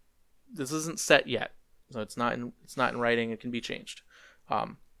this isn't set yet. So it's not in writing. It can be changed.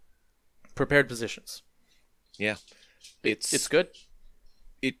 Prepared positions. Yeah, it's good.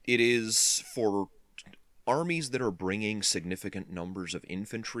 It is for armies that are bringing significant numbers of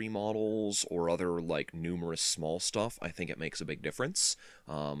infantry models or other numerous small stuff. I think it makes a big difference.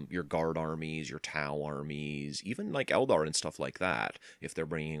 Your guard armies, your Tau armies, even Eldar and stuff like that, if they're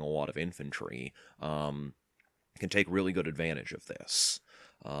bringing a lot of infantry, can take really good advantage of this.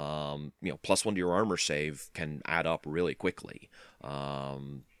 +1 to your armor save can add up really quickly.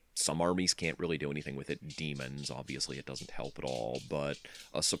 Some armies can't really do anything with it. Demons, obviously, it doesn't help at all. But,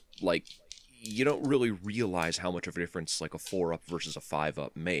 you don't really realize how much of a difference, a 4-up versus a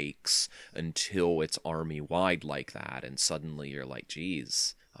 5-up makes until it's army-wide like that. And suddenly you're like,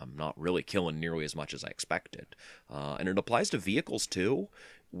 geez, I'm not really killing nearly as much as I expected. And it applies to vehicles, too,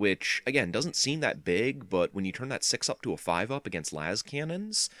 which, again, doesn't seem that big. But when you turn that 6-up to a 5-up against las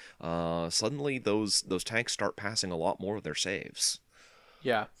cannons, suddenly those tanks start passing a lot more of their saves.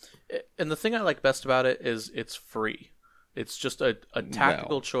 Yeah, and the thing I like best about it is it's free. It's just a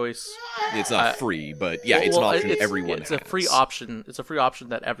tactical choice. It's not free, but yeah, it's an option everyone has. It's a free option. It's a free option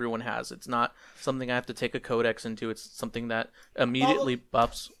that everyone has. It's not something I have to take a codex into. It's something that immediately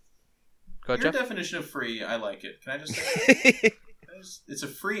buffs. Go ahead, Your Jeff. definition of free, I like it. Can I just say it's a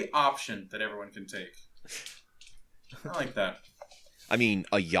free option that everyone can take. I like that. I mean,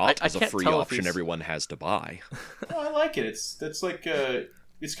 a yacht is a free option everyone has to buy. No, I like it. It's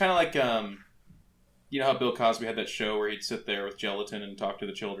kind of like how Bill Cosby had that show where he'd sit there with gelatin and talk to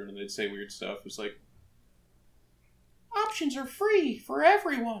the children and they'd say weird stuff. It's like, options are free for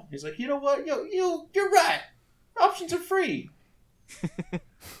everyone. He's like, you know what? You're right. Options are free.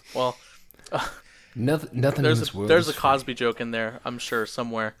 Well, nothing in this world. There's a Cosby joke in there, I'm sure,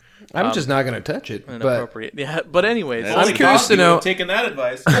 somewhere. I'm just not going to touch it. Inappropriate. Yeah, but anyways, I'm curious to know. Taking that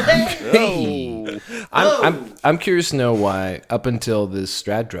advice. I'm curious to know why up until this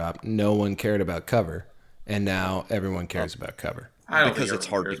strat drop, no one cared about cover, and now everyone cares about cover. Because it's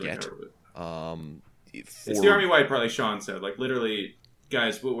hard to get. It's the army-wide, probably Sean said. Literally,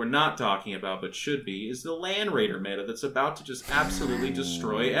 guys, what we're not talking about, but should be, is the Land Raider meta that's about to just absolutely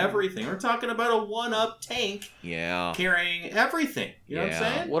destroy everything. We're talking about a 1-up tank carrying everything. You know what I'm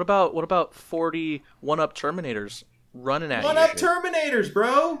saying? What about 40 1-up Terminators running at you? 1-up Terminators,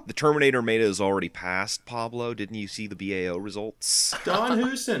 bro! The Terminator meta is already passed, Pablo. Didn't you see the BAO results? Don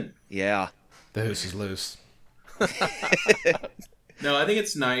Hoosen. Yeah. The hoose is loose. No, I think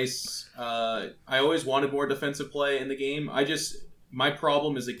it's nice. I always wanted more defensive play in the game. My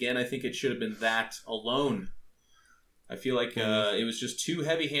problem is, again, I think it should have been that alone. I feel like it was just too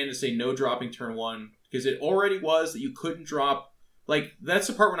heavy-handed to say no dropping turn 1, because it already was that you couldn't drop. That's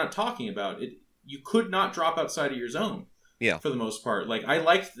the part we're not talking about. You could not drop outside of your zone. Yeah. For the most part. I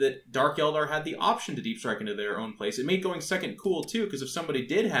liked that Dark Eldar had the option to deep strike into their own place. It made going second cool, too, because if somebody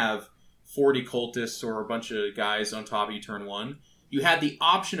did have 40 cultists or a bunch of guys on top of you turn 1, you had the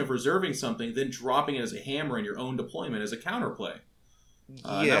option of reserving something, then dropping it as a hammer in your own deployment as a counterplay.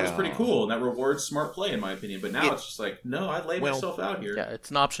 That was pretty cool, and that rewards smart play, in my opinion. But now it's just no, I laid myself out here. Yeah,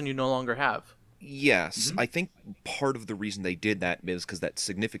 it's an option you no longer have. Yes, I think part of the reason they did that is because that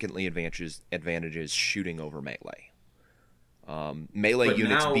significantly advantages shooting over melee. Melee But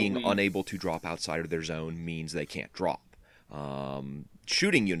units now being unable to drop outside of their zone means they can't drop.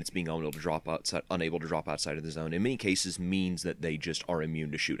 Shooting units being unable to drop outside of the zone in many cases means that they just are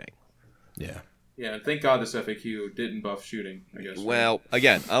immune to shooting. Yeah. Yeah, and thank God this FAQ didn't buff shooting, I guess. Well,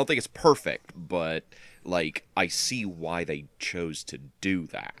 again, I don't think it's perfect, but like I see why they chose to do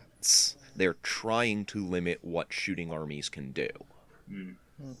that. They're trying to limit what shooting armies can do.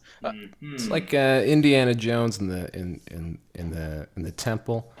 It's like Indiana Jones in the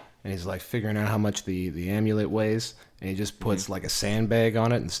temple, and he's like figuring out how much the amulet weighs, and he just puts like a sandbag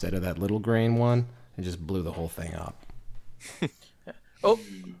on it instead of that little grain one, and just blew the whole thing up.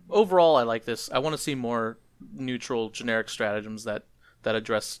 Overall, I like this. I want to see more neutral, generic stratagems that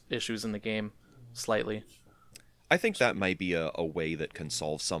address issues in the game slightly. I think that might be a way that can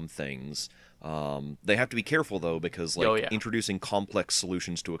solve some things. They have to be careful, though, because introducing complex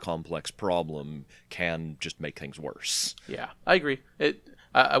solutions to a complex problem can just make things worse. Yeah, I agree.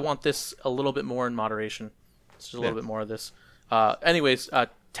 I want this a little bit more in moderation. Just a little bit more of this. Anyways,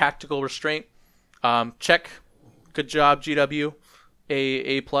 tactical restraint. Check. Good job, GW.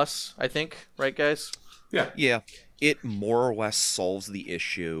 A plus, I think. Right, guys? Yeah. It more or less solves the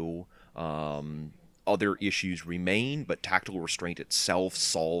issue. Other issues remain, but tactical restraint itself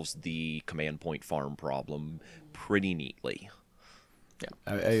solves the command point farm problem pretty neatly.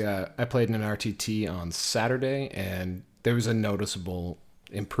 Yeah, I played in an RTT on Saturday, and there was a noticeable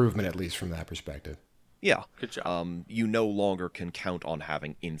improvement, at least from that perspective. Yeah. Good job. You no longer can count on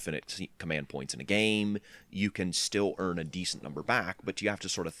having infinite command points in a game. You can still earn a decent number back, but you have to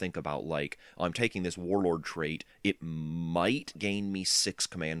sort of think about, like, I'm taking this Warlord trait. It might gain me 6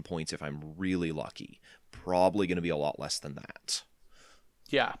 command points if I'm really lucky. Probably going to be a lot less than that.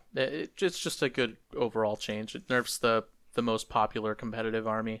 Yeah, it's just a good overall change. It nerfs the most popular competitive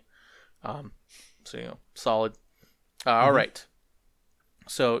army. So, solid. All right.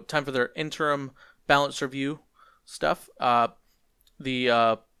 So, time for their interim balance review stuff.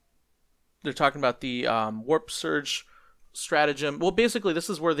 They're talking about the Warp Surge stratagem. Well, basically, this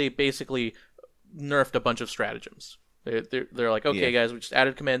is where they basically nerfed a bunch of stratagems. They're like, okay, guys, we just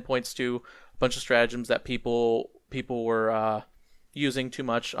added command points to a bunch of stratagems that people were using too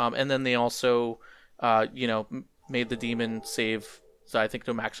much. And then they also, made the demon save. So I think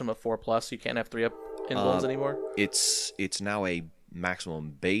to a maximum of 4+. You can't have 3-up invulns anymore. It's now a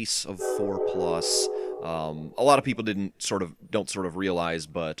maximum base of 4+. A lot of people don't sort of realize,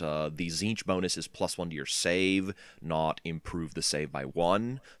 but the Tzeentch bonus is +1 to your save, not improve the save by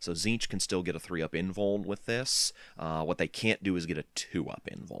 1. So Tzeentch can still get a 3-up invuln with this. What they can't do is get a 2-up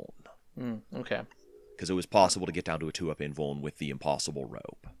invuln. Okay. Because it was possible to get down to a 2-up invuln with the Impossible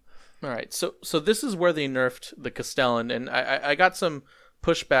Robe. All right. So this is where they nerfed the Castellan, and I got some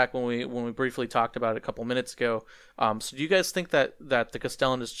pushback when we briefly talked about it a couple minutes ago. So do you guys think that the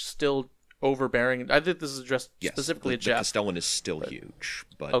Castellan is still overbearing? I think this is addressed specifically to Jeff. The Castellan is still huge,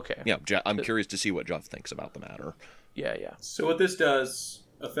 but okay. Yeah, I'm curious to see what Jeff thinks about the matter. Yeah. So what this does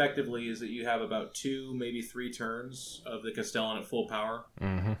effectively is that you have about 2, maybe 3 turns of the Castellan at full power,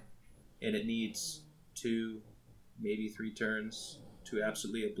 and it needs 2, maybe 3 turns to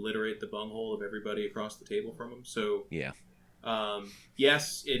absolutely obliterate the bunghole of everybody across the table from him. So yeah.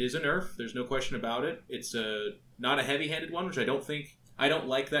 Yes, it is a nerf. There's no question about it. It's not a heavy-handed one, which I don't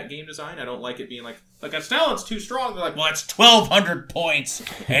like that game design. I don't like it being like Castellan's too strong. They're like, well, it's 1,200 points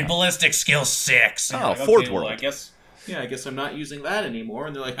and ballistic skill 6. Oh, like, Forge okay, World. Well, I guess I'm not using that anymore.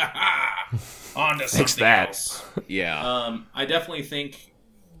 And they're like, ha on to Fix something that. else. Yeah. I definitely think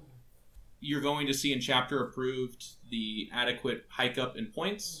you're going to see in chapter approved the adequate hike up in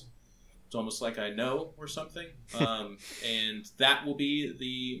points. It's almost like I know or something. And that will be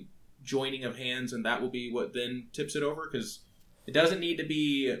the joining of hands, and that will be what then tips it over, because it doesn't need to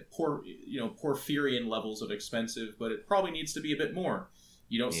be Porphyrian levels of expensive, but it probably needs to be a bit more.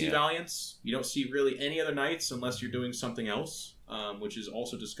 You don't see Valiants. You don't see really any other Knights unless you're doing something else, which is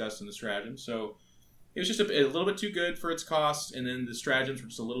also discussed in the stratagem. So it was just a little bit too good for its cost, and then the stratagems were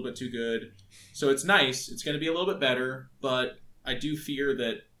just a little bit too good. So it's nice. It's going to be a little bit better, but I do fear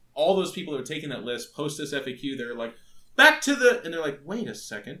that all those people that are taking that list post this FAQ, they're like, and they're like, wait a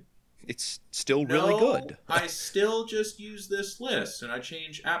second. It's still really good. I still just use this list, and I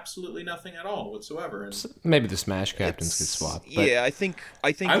change absolutely nothing at all whatsoever. And Maybe the Smash captains could swap. But Yeah, I think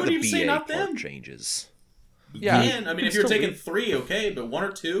I would the even say BA not part them. changes. Yeah. Man, I mean, if you're taking 3, okay, but 1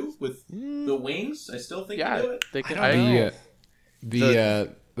 or 2 with the wings, I still think you do it. They can. I don't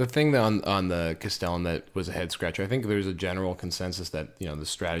know. The thing that on the Castellan that was a head scratcher, I think there's a general consensus that the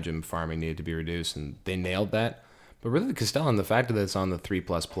stratagem farming needed to be reduced, and they nailed that. But really, the Castellan, the fact that it's on the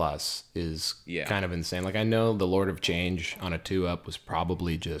 3++ is kind of insane. Like, I know the Lord of Change on a 2-up was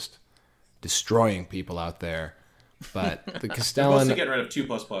probably just destroying people out there, but the Castellan... Mostly getting rid of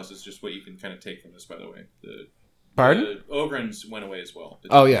 2++ is just what you can kind of take from this, by the way. Pardon? The Ogryns went away as well.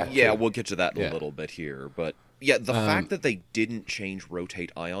 Oh, yeah. Yeah, we'll get to that in a little bit here. But yeah, the fact that they didn't change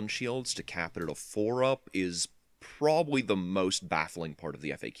rotate ion shields to cap it at a 4-up is probably the most baffling part of the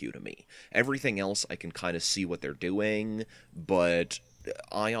FAQ to me. Everything else, I can kind of see what they're doing, but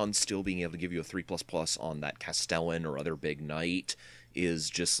Ion still being able to give you a 3++ on that Castellan or other big knight is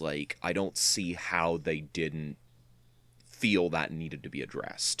just like, I don't see how they didn't feel that needed to be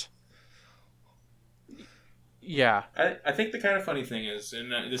addressed. Yeah. I think the kind of funny thing is,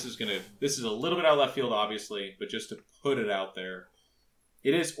 and this is a little bit out of left field, obviously, but just to put it out there,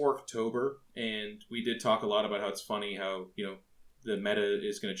 it is Orktober, and we did talk a lot about how it's funny how, the meta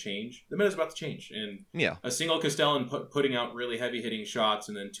is going to change. The meta is about to change, and a single Castellan putting out really heavy-hitting shots,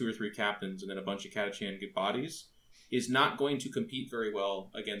 and then 2 or 3 captains, and then a bunch of Catachan bodies, is not going to compete very well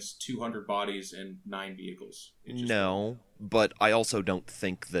against 200 bodies and 9 vehicles. No, but I also don't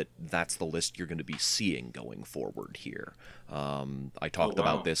think that that's the list you're going to be seeing going forward here. I talked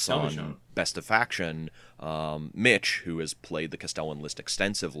about this on Best of Faction. Mitch, who has played the Castellan list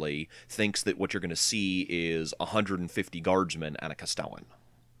extensively, thinks that what you're going to see is 150 guardsmen and a Castellan.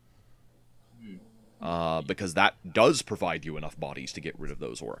 Because that does provide you enough bodies to get rid of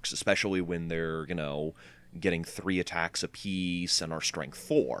those orcs, especially when they're, getting 3 attacks apiece and are strength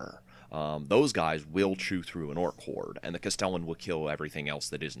 4. Those guys will chew through an orc horde, and the Castellan will kill everything else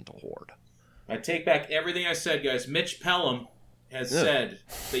that isn't a horde. I take back everything I said, guys. Mitch Pelham has said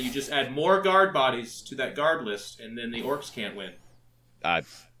that you just add more guard bodies to that guard list, and then the orcs can't win.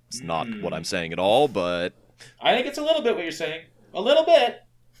 It's not what I'm saying at all, but... I think it's a little bit what you're saying. A little bit.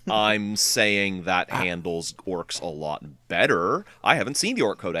 I'm saying that handles orcs a lot better. I haven't seen the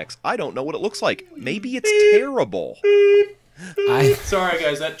Orc Codex. I don't know what it looks like. Maybe it's terrible. Sorry,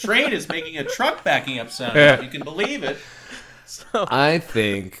 guys. That train is making a truck backing up sound. You can believe it. I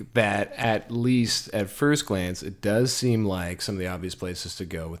think that at least at first glance, it does seem like some of the obvious places to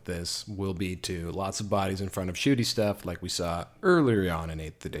go with this will be to lots of bodies in front of shooty stuff like we saw earlier on in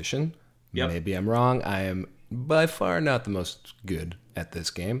 8th edition. Yep. Maybe I'm wrong. I am by far not the most good at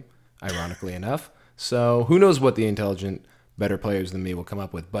this game, ironically enough. So who knows what the intelligent, better players than me will come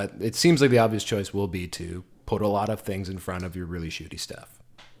up with. But it seems like the obvious choice will be to put a lot of things in front of your really shooty stuff.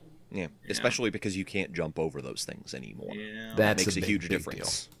 Yeah, especially because you can't jump over those things anymore. Yeah. That makes a huge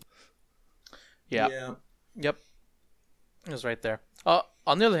difference. Yeah. Yep. It was right there.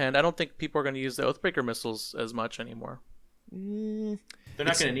 On the other hand, I don't think people are going to use the Oathbreaker missiles as much anymore. They're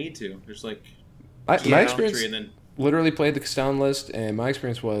not going to need to. There's like... my experience literally played the Castellan list, and my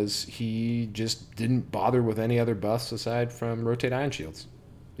experience was he just didn't bother with any other buffs aside from rotate ion shields.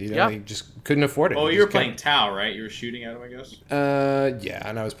 He just couldn't afford it. Oh, you were playing Tau, right? You were shooting at him, I guess? Yeah,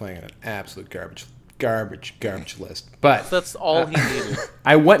 and I was playing an absolute garbage list. But that's all he needed.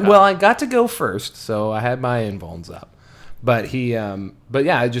 I got to go first, so I had my invulns up. But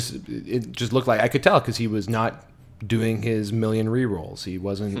it just looked like I could tell because he was not doing his million rerolls. He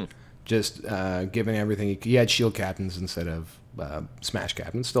wasn't just giving everything. He had shield captains instead of smash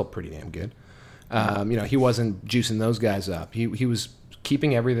captains. Still pretty damn good. He wasn't juicing those guys up. He was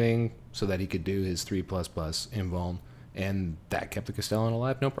keeping everything so that he could do his 3++ invuln, and that kept the Castellan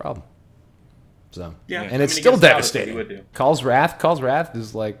alive, no problem. So it's still devastating. Call's Wrath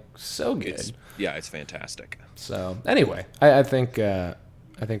is like so good. It's fantastic. So anyway, I think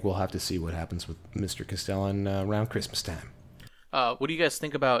we'll have to see what happens with Mr. Castellan around Christmas time. What do you guys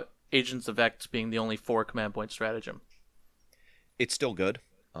think about Agents of Vex being the only 4 command point stratagem? It's still good.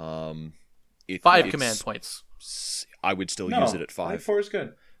 5 command points. I would still use it at 5. I think 4 is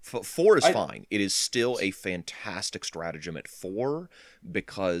good. 4 is fine. It is still a fantastic stratagem at 4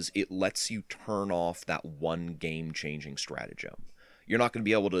 because it lets you turn off that one game-changing stratagem. You're not going to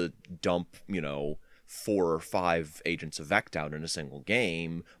be able to dump, 4 or 5 Agents of Vex out in a single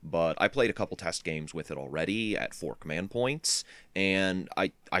game, but I played a couple test games with it already at 4 command points, and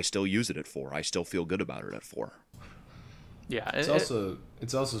I still use it at 4. I still feel good about it at 4. Yeah, it's also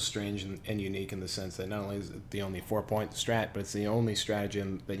strange and unique in the sense that not only is it the only 4-point strat, but it's the only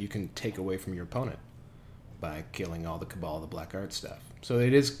stratagem that you can take away from your opponent by killing all the Cabal, the Black Art stuff. So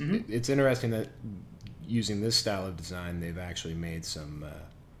it is it's interesting that using this style of design, they've actually made some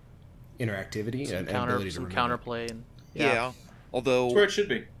interactivity and ability to counterplay. And Although that's where it should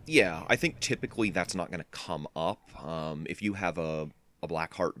be. Yeah, I think typically that's not going to come up. If you have a a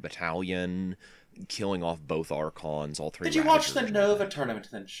Blackheart battalion, killing off both Archons, all three. Did you watch the Ravagers. Nova tournament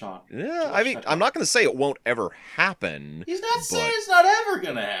then, Sean? Yeah, I mean, I'm not going to say it won't ever happen. He's not saying it's not ever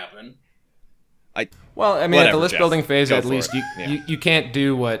going to happen. Well, I mean, at Whatever, the list Jeff. building phase, Go at for least it. you can't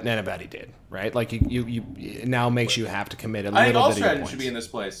do what Nanabati did, right? Like you it now makes you have to commit a I think little all bit of your strategies points. should be in this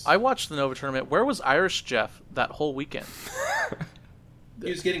place. I watched the Nova tournament. Where was Irish Jeff that whole weekend? He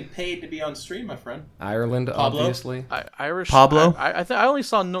was getting paid to be on stream, my friend. Ireland, Pablo? obviously. Irish Pablo? I only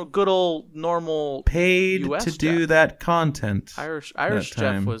saw good old normal Paid US to do Jeff. that content. Irish that Jeff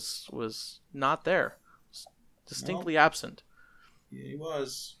time. was not there, distinctly absent. Yeah, he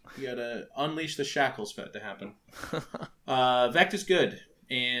was. He had to unleash the shackles for that to happen. Vect is good,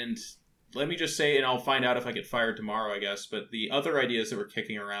 and let me just say, and I'll find out if I get fired tomorrow, I guess, but the other ideas that were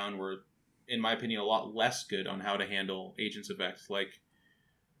kicking around were, in my opinion, a lot less good on how to handle Agents of Vect. Like,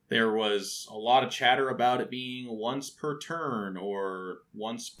 there was a lot of chatter about it being once per turn, or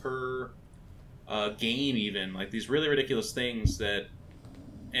once per game even. Like, these really ridiculous things that...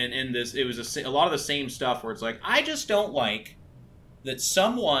 And this, it was a lot of the same stuff where it's like, I just don't like that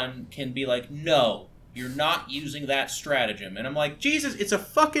someone can be like, no, you're not using that stratagem. And I'm like, Jesus, it's a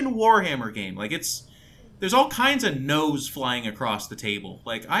fucking Warhammer game. Like, there's all kinds of no's flying across the table.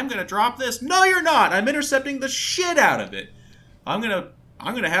 Like, I'm going to drop this. No, you're not. I'm intercepting the shit out of it. I'm going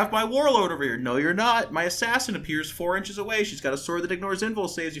to have my warlord over here. No, you're not. My assassin appears 4 inches away. She's got a sword that ignores invul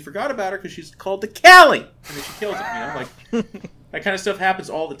saves. You forgot about her because she's called the Callie. And then she kills him, Like, that kind of stuff happens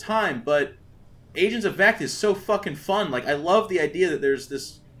all the time, but Agents of Vect is so fucking fun. Like, I love the idea that there's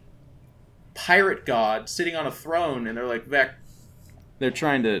this pirate god sitting on a throne, and they're like, Vect. They're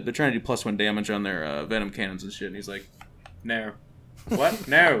trying to do +1 damage on their venom cannons and shit, and he's like, no. What?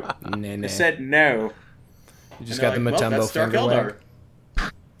 No. Nah. I said no. You just And got the they're like, Matumbo that's Dark finger leg.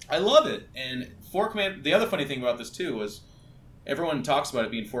 Eldar. I love it. And 4 command. The other funny thing about this too was everyone talks about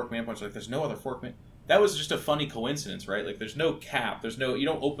it being 4 command points. Like, there's no other 4 command. That was just a funny coincidence, right? Like, there's no cap. You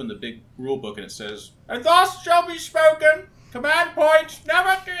don't open the big rule book and it says, and thus shall be spoken, command points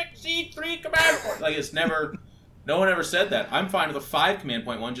never to exceed 3 command points. Like, it's never, no one ever said that. I'm fine with a 5 command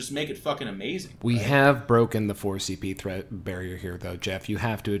point one, just make it fucking amazing. We have broken the 4 CP threat barrier here, though, Jeff. You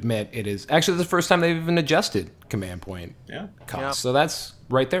have to admit it is actually the first time they've even adjusted command point Yeah. cost. Yeah. So that's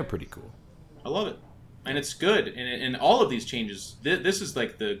right there pretty cool. I love it. And it's good. And all of these changes, this is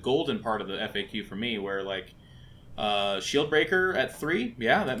like the golden part of the FAQ for me, where like Shieldbreaker at 3,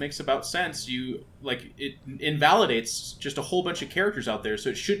 yeah, that makes about sense. It invalidates just a whole bunch of characters out there, so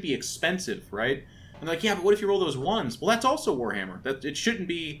it should be expensive, right? And they're like, yeah, but what if you roll those 1s? Well, that's also Warhammer. That it shouldn't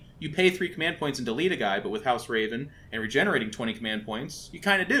be you pay 3 command points and delete a guy, but with House Raven and regenerating 20 command points, you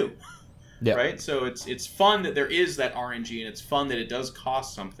kind of do. Yeah. Right? So it's fun that there is that RNG, and it's fun that it does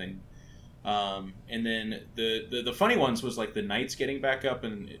cost something. And then the funny ones was like the Knights getting back up,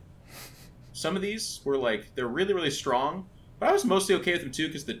 and some of these were like, they're really, really strong, but I was mostly okay with them too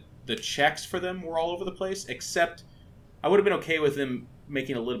because the checks for them were all over the place, except I would have been okay with them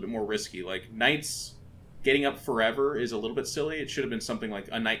making it a little bit more risky. Like, Knights getting up forever is a little bit silly. It should have been something like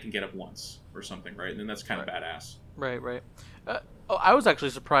a Knight can get up once or something, right? And then that's kind of badass. Right. I was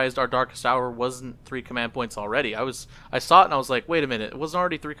actually surprised our Darkest Hour wasn't 3 command points already. I saw it and I was like, wait a minute, it wasn't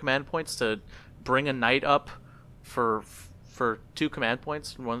already 3 command points to bring a knight up for 2 command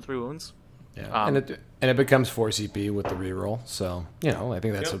points and 1 3 wounds. Yeah. And it becomes 4 CP with the reroll. So, I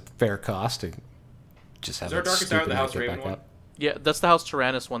think that's Yep. a fair cost to just have Is our that Darkest Hour stupid the House knight get Raven back one? up. Yeah, that's the House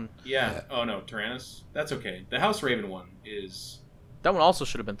Tyrannus one. Yeah. Oh no, Tyrannus? That's okay. The House Raven one is That one also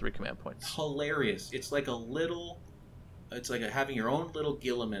should have been 3 command points. hilarious. It's like having your own little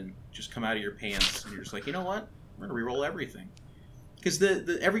Gilliman just come out of your pants, and you're just like, you know what? We're gonna reroll everything, because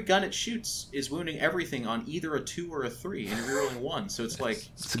the every gun it shoots is wounding everything on either a 2 or a 3, and you're rerolling 1. So it's like,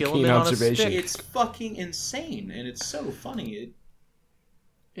 It's a Skilliman keen on a observation. stick. it's fucking insane, and it's so funny.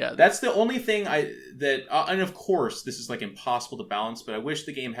 Yeah, That's the only thing and of course this is like impossible to balance, but I wish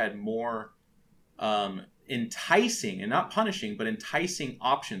the game had more enticing, and not punishing, but enticing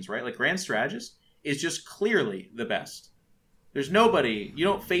options, right? Like, Grand Strategist is just clearly the best. There's nobody, you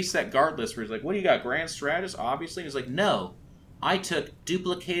don't face that guard list where he's like, what do you got, Grand Strategist? Obviously. He's like, no, I took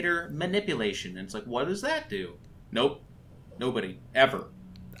Duplicator Manipulation. And it's like, what does that do? Nope. Nobody. Ever.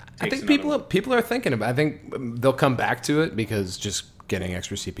 I takes think another one. people are thinking about it. I think they'll come back to it because just getting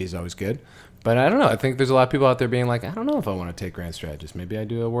extra CP is always good. But I don't know. I think there's a lot of people out there being like, I don't know if I want to take Grand Strategist. Maybe I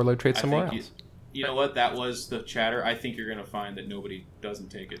do a Warlord trait somewhere think else. You know what? That was the chatter. I think you're going to find that nobody doesn't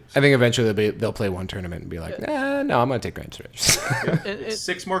take it. I think eventually they'll play one tournament and be like, no, I'm going to take Grand Strategist. It's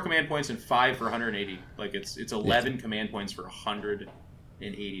 6 more command points and 5 for 180. Like, it's 11 command points for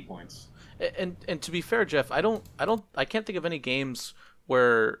 180 points. and to be fair, Jeff, I can't think of any games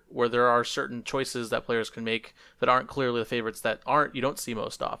where there are certain choices that players can make that aren't clearly the favorites that you don't see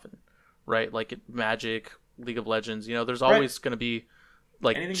most often, right? Like Magic, League of Legends, there's always going to be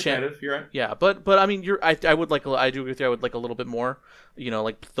like anything competitive. You're right. Yeah, but I mean, I would like, I do agree with you. I would like a little bit more.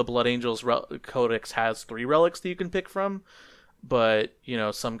 Like the Blood Angels Codex has 3 relics that you can pick from, but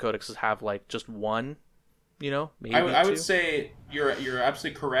some codexes have like just one. Maybe I would 2. say you're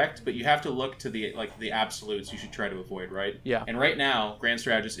absolutely correct, but you have to look to the absolutes you should try to avoid, right? Yeah. And right now, Grand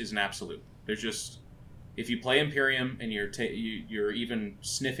Strategist is an absolute. There's just, if you play Imperium and you're even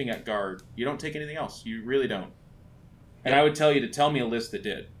sniffing at guard, you don't take anything else. You really don't. And I would tell you to tell me a list that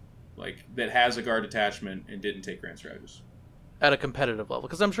did, that has a guard attachment and didn't take Grand Strategist. At a competitive level,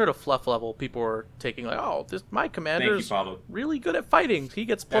 because I'm sure at a fluff level, people are taking my commander's really good at fighting. He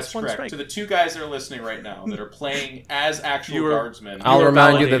gets plus 1 strength. To the 2 guys that are listening right now that are playing as actual guardsmen, I'll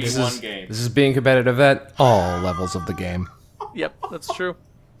remind you that this is being competitive at all levels of the game. Yep, that's true.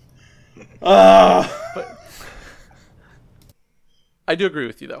 But I do agree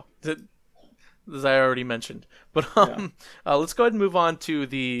with you, though, as I already mentioned. But let's go ahead and move on to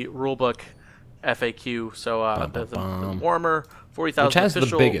the rulebook FAQ. So the Warhammer 40,000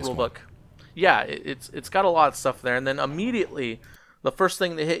 official rulebook. Yeah, it's got a lot of stuff there, and then immediately the first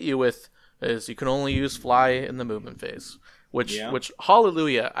thing they hit you with is you can only use fly in the movement phase, which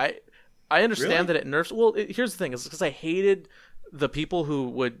hallelujah. I understand that it nerfs. Well, here's the thing: is because I hated the people who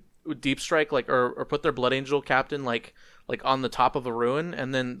would deep strike or put their Blood Angel captain like on the top of a ruin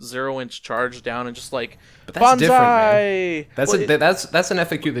and then 0-inch charge down and just but that's bonsai! Different, man. That's an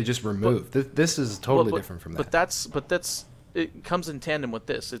FAQ they just removed. This is totally different from that. But that's it comes in tandem with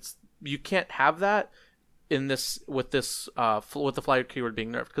this. You can't have that with the fly keyword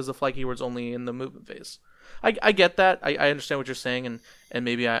being nerfed because the fly keyword's only in the movement phase. I get that. I understand what you're saying, and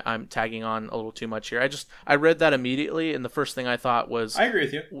maybe I'm tagging on a little too much here. I read that immediately, and the first thing I thought was I agree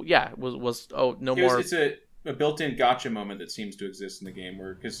with you. Yeah, was no more. It's a built-in gotcha moment that seems to exist in the game,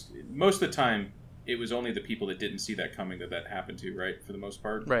 because most of the time it was only the people that didn't see that coming that happened to, right? For the most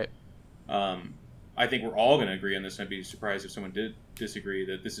part, right. I think we're all going to agree on this. I'd be surprised if someone did disagree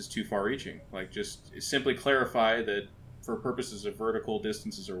that this is too far-reaching. Just simply clarify that for purposes of vertical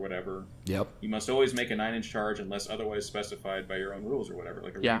distances or whatever, you must always make a 9-inch charge unless otherwise specified by your own rules or whatever,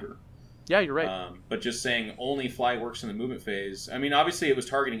 like a reader. Yeah, you're right. But just saying only fly works in the movement phase. I mean, obviously it was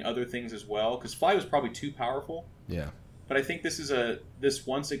targeting other things as well, because fly was probably too powerful. Yeah. But I think this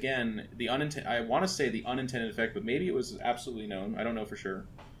once again, I want to say the unintended effect, but maybe it was absolutely known. I don't know for sure.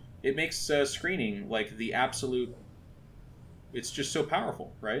 It makes screening the absolute. It's just so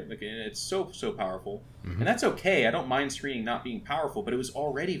powerful, right? It's so powerful, and that's okay. I don't mind screening not being powerful, but it was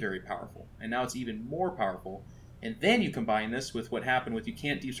already very powerful, and now it's even more powerful. And then you combine this with what happened with you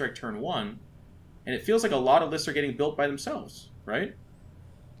can't deep strike turn 1, and it feels like a lot of lists are getting built by themselves, right?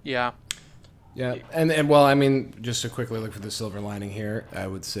 Yeah. Yeah, and well, I mean, just to quickly look for the silver lining here, I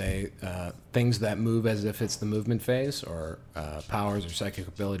would say things that move as if it's the movement phase, or powers or psychic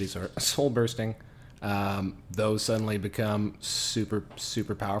abilities or soul bursting, those suddenly become super,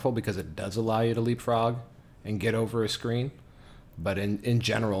 super powerful because it does allow you to leapfrog and get over a screen. But in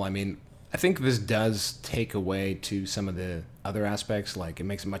general, I mean, I think this does take away to some of the other aspects, it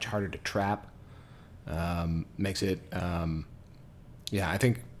makes it much harder to trap, makes it... I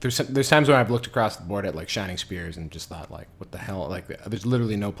think there's times when I've looked across the board at Shining Spears and just thought what the hell, there's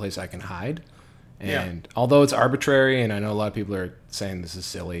literally no place I can hide. And although it's arbitrary, and I know a lot of people are saying this is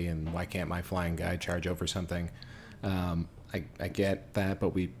silly and why can't my flying guy charge over something, I get that, but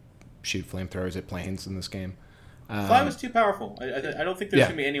we shoot flamethrowers at planes in this game. Fly was too powerful. I don't think there's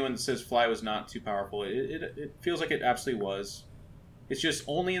going to be anyone that says Fly was not too powerful. It feels like it absolutely was. It's just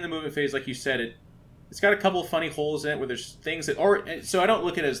only in the movement phase, like you said. It's got a couple of funny holes in it where there's things that so I don't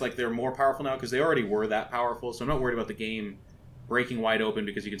look at it as they're more powerful now because they already were that powerful. So I'm not worried about the game breaking wide open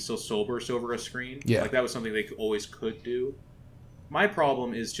because you can still soul burst over a screen. Yeah. That was something they always could do. My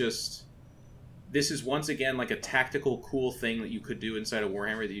problem is just this is once again a tactical cool thing that you could do inside of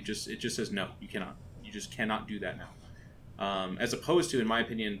Warhammer that it just says no, you cannot. You just cannot do that now. As opposed to, in my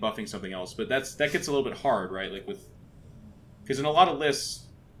opinion, buffing something else. But that gets a little bit hard, right? Because in a lot of lists,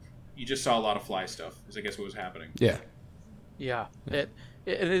 you just saw a lot of fly stuff. Is I guess what was happening. Yeah. Yeah.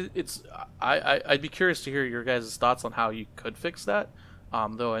 It's. I'd be curious to hear your guys' thoughts on how you could fix that.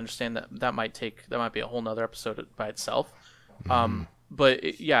 Though I understand that might be a whole nother episode by itself. But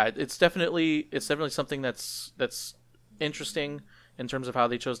it's definitely something that's interesting in terms of how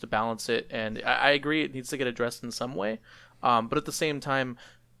they chose to balance it, and I agree it needs to get addressed in some way. But at the same time,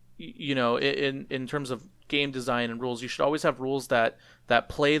 in terms of game design and rules, you should always have rules that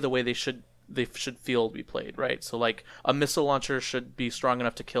play the way they should they should feel to be played, right? So like a missile launcher should be strong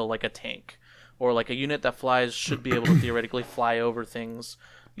enough to kill like a tank, or like a unit that flies should be able to theoretically fly over things,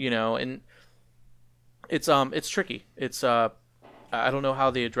 and it's tricky. It's I don't know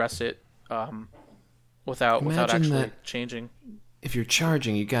how they address it without Imagine actually that changing. if you're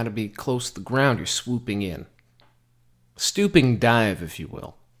charging, you got to be close to the ground. You're swooping in. Stooping dive, if you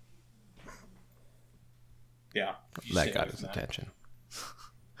will. Yeah. That got his attention.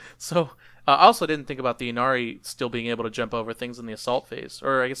 So I also didn't think about the Inari still being able to jump over things in the assault phase,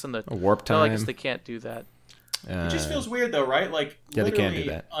 or I guess in the warp time. No, I guess they can't do that. It just feels weird though, right? Like yeah, they can't do literally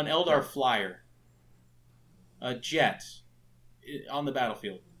that. An Eldar flyer, a jet on the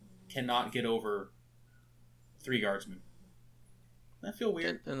battlefield cannot get over 3 guardsmen. Doesn't that feel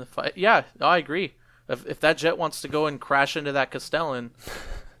weird? In the fight, yeah, no, I agree. If that jet wants to go and crash into that Castellan,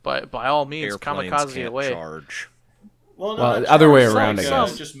 by all means, Airplanes kamikaze can't away. charge. Well, Well, other way charge, around, I some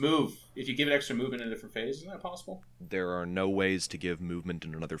guess. just move. If you give it extra movement in a different phase, isn't that possible? There are no ways to give movement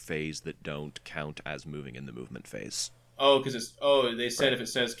in another phase that don't count as moving in the movement phase. Oh, because they said if it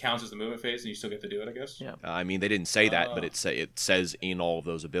says counts as the movement phase, then you still get to do it, I guess. Yeah. I mean, they didn't say that, but it says in all of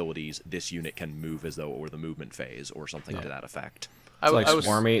those abilities, this unit can move as though it were the movement phase or something to that effect. It's like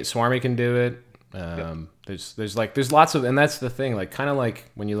Swarmy can do it. There's lots of, and that's the thing. Like kind of like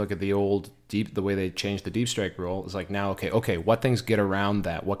when you look at the old the way they changed the deep strike rule. It's like now, okay, what things get around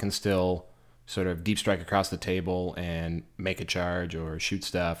that? What can still sort of deep strike across the table and make a charge or shoot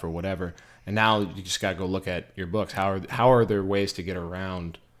stuff or whatever? And now you just gotta go look at your books. How are there ways to get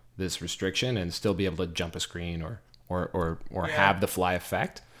around this restriction and still be able to jump a screen or have the fly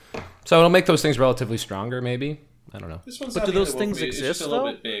effect? So it'll make those things relatively stronger, maybe. I don't know. This one's But not do the those other one things for me. It's exist, just a little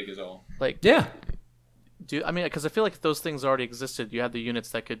though? bit big, is all. Like, Yeah. because I feel like if those things already existed, you had the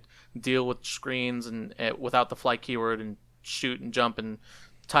units that could deal with screens and without the fly keyword and shoot and jump and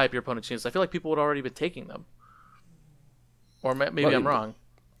tie up your opponent's units. I feel like people would already be taking them. Or maybe I'm wrong.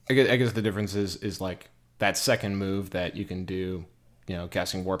 I guess the difference is like that second move that you can do,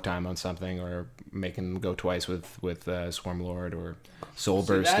 casting warp time on something or making them go twice with Swarm Lord or soul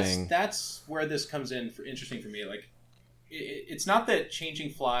bursting. That's where this comes in interesting for me. Like, it's not that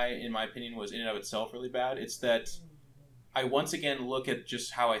changing fly, in my opinion, was in and of itself really bad. It's that I once again look at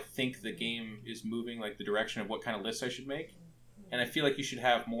just how I think the game is moving, like the direction of what kind of lists I should make. And I feel like you should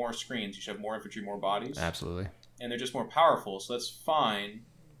have more screens. You should have more infantry, more bodies. Absolutely. And they're just more powerful, so that's fine.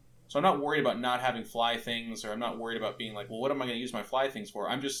 So I'm not worried about not having fly things, or I'm not worried about being like, well, what am I going to use my fly things for?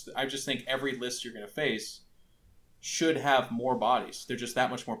 I just think every list you're going to face should have more bodies. They're just that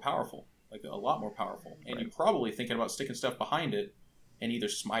much more powerful, like a lot more powerful. And you're probably thinking about sticking stuff behind it and either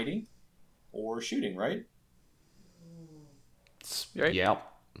smiting or shooting, right? Right? Yep.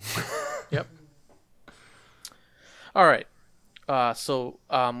 Yep. All right. So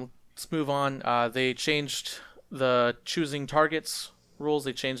let's move on. They changed the choosing targets rules.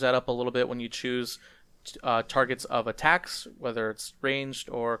 They changed that up a little bit when you choose targets of attacks, whether it's ranged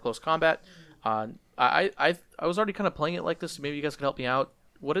or close combat. I was already kind of playing it like this. Maybe you guys could help me out.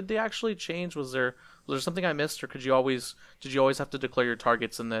 What did they actually change? Was there something I missed, or did you always have to declare your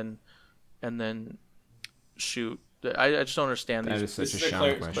targets and then shoot? I just don't understand That these. is such a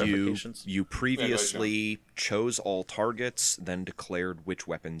Sean question. clarifications. You previously chose all targets, then declared which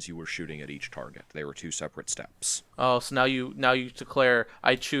weapons you were shooting at each target. They were 2 separate steps. Oh, so now you declare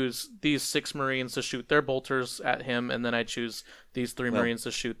I choose these 6 Marines to shoot their bolters at him, and then I choose these 3 Marines to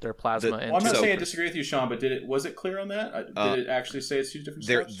shoot their plasma. Well, I'm not So- saying I disagree with you, Sean, but was it clear on that? Did it actually say it's 2 different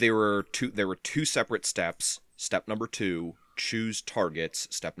steps? There were 2 separate steps. Step number 2, choose targets.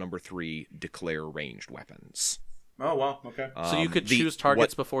 Step number 3, declare ranged weapons. Oh, wow, okay. So you could choose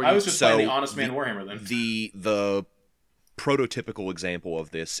targets before you. I was just so playing the Honest Man Warhammer then. The prototypical example of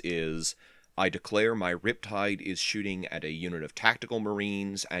this is I declare my Riptide is shooting at a unit of tactical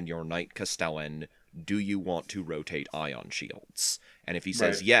marines and your Knight Castellan. Do you want to rotate ion shields? And if he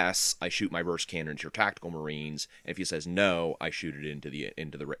says Right. yes, I shoot my burst cannon at your tactical marines. And if he says no, I shoot it into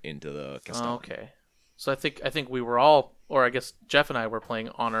the Castellan. Oh, okay. So I think we were all, or I guess Jeff and I were playing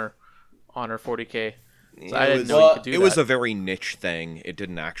Honor 40K. So I didn't know you could do It that. was a very niche thing. It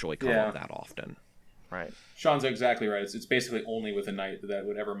didn't actually come Yeah. up that often. Right. Sean's exactly right. It's basically only with a knight that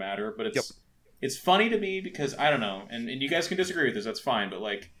would ever matter. But it's funny to me because I don't know, and you guys can disagree with this. That's fine. But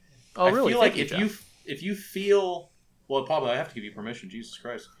like, Oh, I really? feel Thank like you, if Jeff. you feel well, Pablo, I have to give you permission. Jesus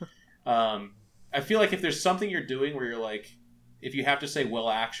Christ. I feel like if there's something you're doing where you're like, if you have to say well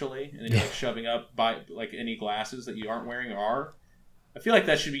actually, and then you're like shoving up by like any glasses that you aren't wearing or are, I feel like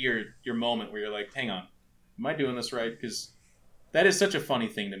that should be your moment where you're like, hang on, am I doing this right? Because that is such a funny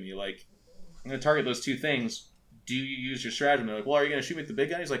thing to me. Like, I'm going to target those 2 things. do you use your stratagem? They're like, well, are you going to shoot me with the big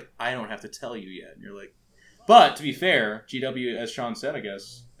gun? He's like, I don't have to tell you yet. And you're like, but to be fair, GW, as Sean said, I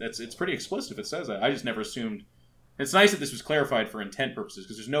guess, it's pretty explicit if it says that. I just never assumed. It's nice that this was clarified for intent purposes,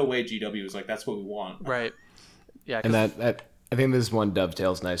 because there's no way GW was like, that's what we want. Right. Yeah. And that I think this one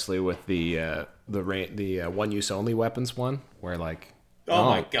dovetails nicely with the one use only weapons one, where like, oh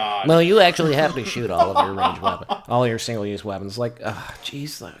my god. Well, you actually have to shoot all of your ranged weapons, all your single use weapons. Like,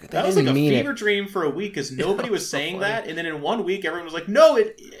 jeez, that was like a fever dream for a week, because nobody was saying that, and then in 1 week everyone was like, no,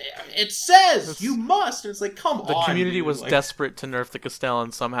 it says you must. And it's like, come on. The community dude. was like, desperate to nerf the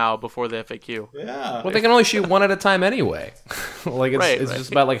Castellan somehow before the FAQ. Yeah. Well, they can only shoot one at a time anyway. Like it's Right.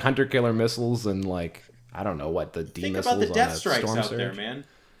 just about like hunter killer missiles and like I don't know what the D Think missiles about the death on a strikes storm out surge. there, man.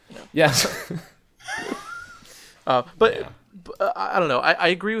 Yes. But I don't know. I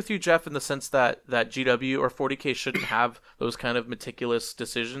agree with you, Jeff, in the sense that GW or 40K shouldn't have those kind of meticulous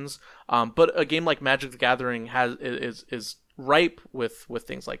decisions. But a game like Magic the Gathering is ripe with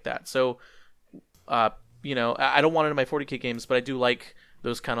things like that. So, I don't want it in my 40K games, but I do like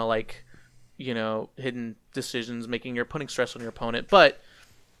those kind of like, hidden decisions, putting stress on your opponent. But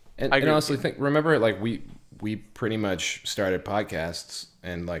And honestly, remember, like we pretty much started podcasts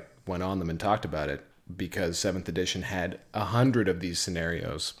and like went on them and talked about it because 7th edition had 100 of these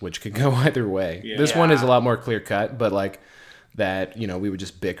scenarios, which could go either way. Yeah. This one is a lot more clear cut, but like that, we would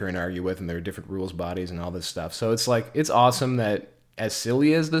just bicker and argue with, and there are different rules bodies and all this stuff. So it's like, it's awesome that as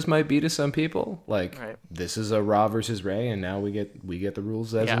silly as this might be to some people, like this is a Ra versus Ray, and now we get the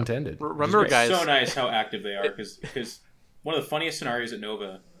rules as intended. Remember, guys, it's so nice how active they are, because one of the funniest scenarios at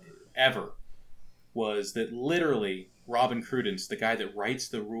Nova ever was that literally Robin Crudence, the guy that writes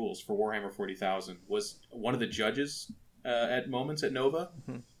the rules for Warhammer 40,000, was one of the judges at moments at Nova.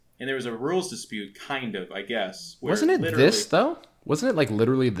 Mm-hmm. And there was a rules dispute, kind of, I guess. Wasn't it this, though? Wasn't it like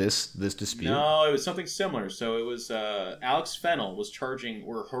literally this dispute? No, it was something similar. So it was Alex Fennel was charging,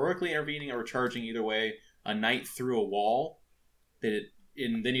 or heroically intervening or charging, either way, a knight through a wall.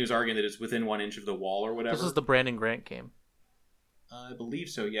 And then he was arguing that it's within 1 inch of the wall or whatever. This is the Brandon Grant game. I believe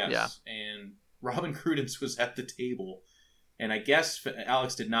so, yes. Yeah. And Robin Crudence was at the table. And I guess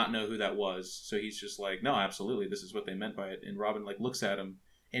Alex did not know who that was. So he's just like, no, absolutely, this is what they meant by it. And Robin looks at him.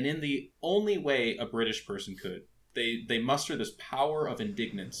 And in the only way a British person could, they muster this power of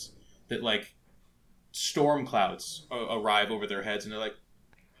indignance that storm clouds arrive over their heads. And they're like,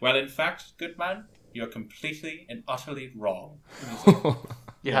 well, in fact, good man, you're completely and utterly wrong. And he's like,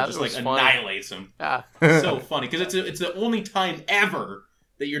 yeah, just annihilates him. Yeah. So funny, because it's the only time ever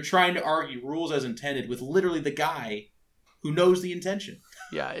that you're trying to argue rules as intended with literally the guy who knows the intention.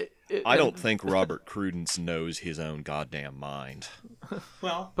 Yeah. I don't think Robert Crudence knows his own goddamn mind.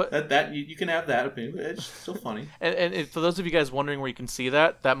 Well, but that you can have that opinion, but it's still funny. And for those of you guys wondering where you can see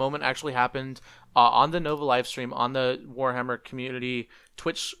that moment actually happened on the Nova live stream, on the Warhammer community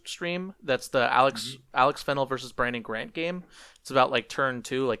Twitch stream. That's the Alex Fennel versus Brandon Grant game. It's about turn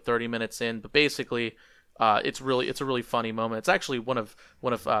 2, 30 minutes in, but basically it's a really funny moment. It's actually one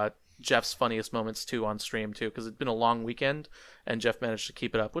of Jeff's funniest moments too on stream too, because it's been a long weekend and Jeff managed to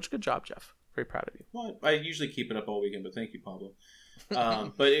keep it up, which good job, Jeff. Very proud of you. Well, I usually keep it up all weekend, but thank you, Pablo.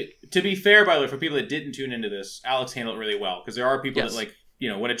 But to be fair, by the way, for people that didn't tune into this, Alex handled it really well, because there are people that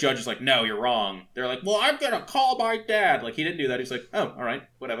when a judge is like, no, you're wrong, they're like, well, I'm gonna call my dad. He didn't do that. He's like, oh, all right,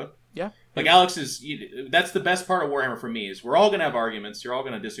 whatever. Yeah. Alex is, that's the best part of Warhammer for me, is we're all gonna have arguments, you're all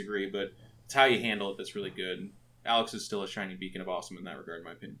gonna disagree, but it's how you handle it that's really good. And Alex is still a shining beacon of awesome in that regard, in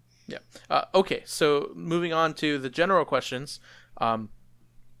my opinion. Yeah. Okay, so moving on to the general questions. Can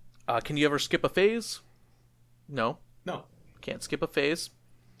you ever skip a phase? No. Can't skip a phase.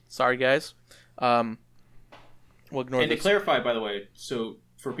 Sorry, guys. We'll ignore this. And to clarify, by the way, so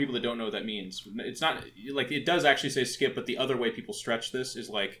for people that don't know what that means, it's not it does actually say skip, but the other way people stretch this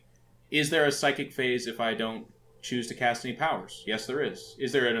is there a psychic phase if I don't choose to cast any powers? Yes, there is.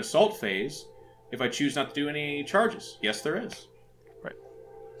 Is there an assault phase if I choose not to do any charges? Yes, there is. Right.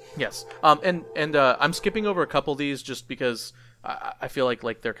 Yes. And I'm skipping over a couple of these just because I feel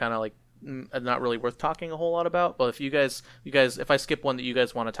like they're kind of not really worth talking a whole lot about. But if you guys, if I skip one that you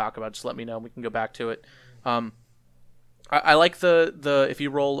guys want to talk about, just let me know. We can go back to it. I like the if you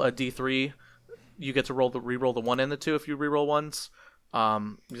roll a D3, you get to re-roll the 1 and the 2 if you re-roll ones.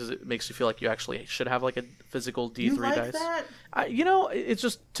 Because it makes you feel like you actually should have a physical D3 you like dice. That? It's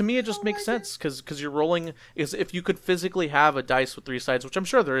just, to me, it just makes sense because you're rolling. Is if you could physically have a dice with 3 sides, which I'm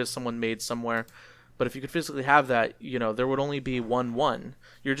sure there is someone made somewhere, but if you could physically have that, there would only be 1-1.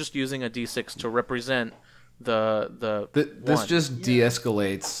 You're just using a D6 to represent the this one. just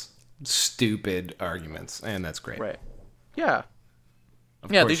de-escalates stupid arguments, and that's great. Right. Yeah.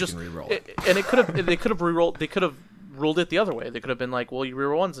 Of Yeah, course they you just can re-roll it. and it could have they could have re-rolled they could have ruled it the other way. They could have been like, well, you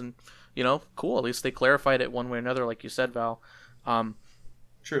reroll ones, and cool. At least they clarified it one way or another, like you said, Val.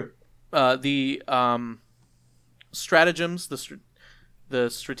 True. The stratagems, the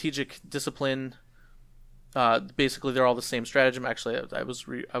strategic discipline. Basically, they're all the same stratagem. Actually, I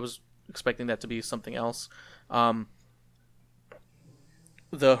was expecting that to be something else.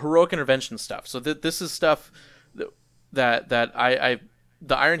 The heroic intervention stuff. So this is stuff that I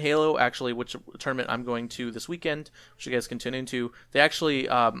the Iron Halo, actually, which tournament I'm going to this weekend, which you guys can tune into, they actually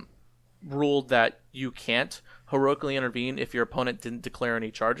ruled that you can't heroically intervene if your opponent didn't declare any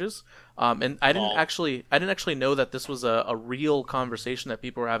charges. And I didn't actually know that this was a real conversation that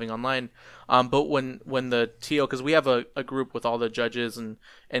people were having online. But when the TO, because we have a group with all the judges and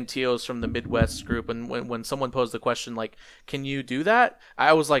TOs from the Midwest group, and when someone posed the question like, can you do that?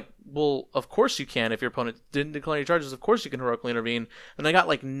 I was like, well, of course you can. If your opponent didn't declare any charges, of course you can heroically intervene. And I got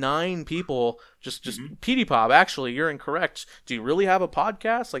like 9 people just PD Pop, actually, you're incorrect. Do you really have a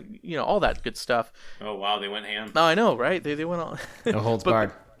podcast? Like, all that good stuff. Oh wow, they went ham. No, I know, right? They went on. No holds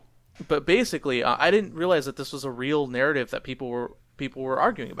barred. But basically, I didn't realize that this was a real narrative that people were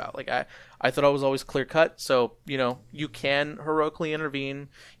arguing about. Like I thought it was always clear cut. So you can heroically intervene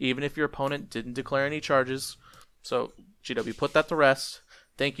even if your opponent didn't declare any charges. So GW, put that to rest.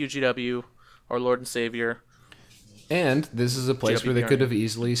 Thank you, GW, our Lord and Savior. And this is a place GW where they Bjorn. could have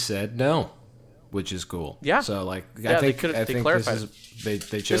easily said no, which is cool. Yeah. So I they think this clarified is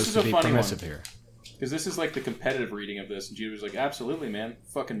they chose to be permissive here. Because this is like the competitive reading of this, and Judah was like, "Absolutely, man,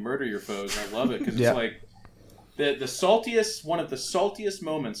 fucking murder your foes." And I love it because Yeah. it's like the saltiest, one of the saltiest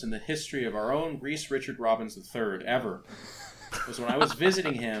moments in the history of our own Reese Richard Robbins III ever was when I was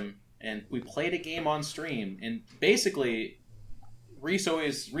visiting him, and we played a game on stream, and basically Reese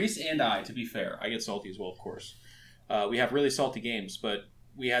and I, to be fair, I get salty as well, of course. We have really salty games, but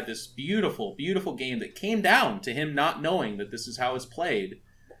we had this beautiful, beautiful game that came down to him not knowing that this is how it's played.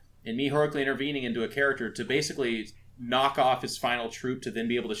 And me heroically intervening into a character to basically knock off his final troop to then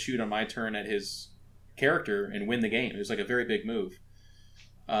be able to shoot on my turn at his character and win the game. It was like a very big move.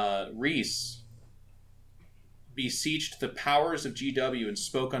 Reese beseeched the powers of GW and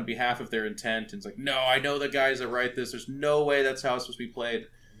spoke on behalf of their intent. And it's like, no, I know the guys that write this. There's no way that's how it's supposed to be played.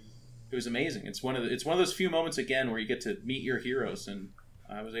 It was amazing. It's one of those few moments again where you get to meet your heroes, and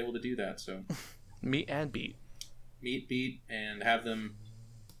I was able to do that. So Meet and beat, and have them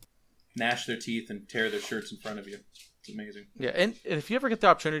gnash their teeth and tear their shirts in front of you. It's amazing. Yeah, and if you ever get the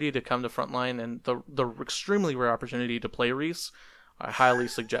opportunity to come to Frontline and the extremely rare opportunity to play Reese, I highly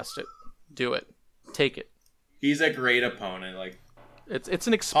suggest it. Do it. Take it. He's a great opponent. Like it's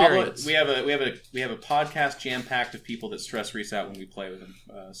an experience. Pablo, we have a podcast jam packed of people that stress Reese out when we play with him.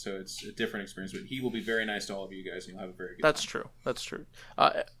 So it's a different experience. But he will be very nice to all of you guys, and you'll have a very good That's time. true. That's true.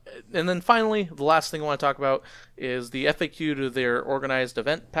 And then finally, the last thing I want to talk about is the FAQ to their organized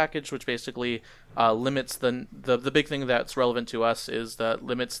event package, which basically limits the big thing that's relevant to us is that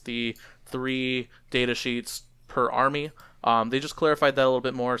limits the 3 data sheets per army. They just clarified that a little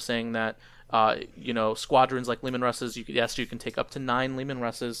bit more, saying that squadrons like Leman Russes, you can take up to 9 Leman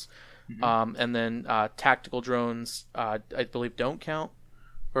Russes, and then tactical drones, I believe, don't count,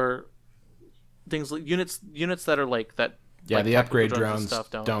 or things like units that are like that. Yeah, like the upgrade drones and drones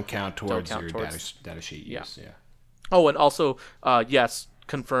stuff don't count towards count your towards- data sheet use. Yeah. Oh, and also, yes,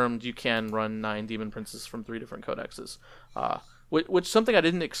 confirmed, you can run 9 Demon Princes from 3 different codexes. Which something I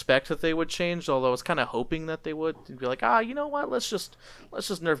didn't expect that they would change, although I was kind of hoping that they would. They'd be like, you know what? Let's just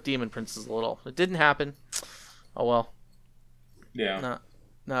nerf Demon Princes a little. It didn't happen. Oh well. Yeah.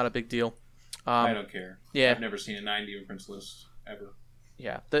 Not a big deal. I don't care. Yeah. I've never seen a 9 Demon Prince list ever.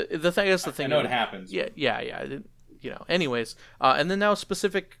 Yeah. The thing is, the thing. I know it happens. Yeah. Anyways, and then now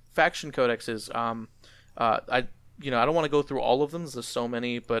specific faction codexes. I don't want to go through all of them. There's so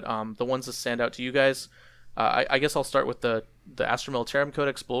many, but the ones that stand out to you guys. I guess I'll start with the Astra Militarum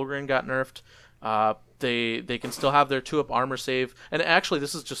Codex. Bulgarian got nerfed. They can still have their 2-up armor save, and actually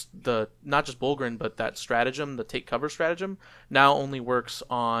this is just not just Bulgarian, but that stratagem, the take cover stratagem, now only works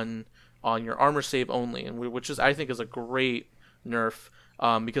on your armor save only, and which is I think is a great nerf,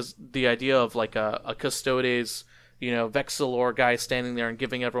 because the idea of like a Custodes, Vexilor guy standing there and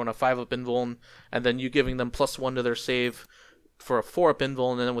giving everyone a 5-up invuln, and then you giving them +1 to their save for a 4-up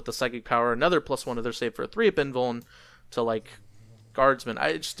invuln, and then with the psychic power another +1 to their save for a 3-up invuln to like guardsmen.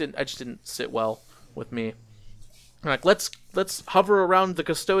 I just didn't sit well with me. I'm like, let's hover around the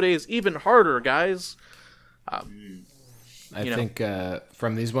Custodes even harder, guys. I think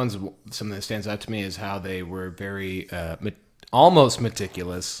from these ones, something that stands out to me is how they were very almost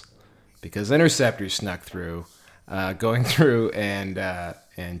meticulous, because Interceptor snuck through. going through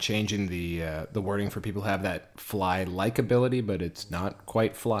and changing the wording for people who have that fly-like ability, but it's not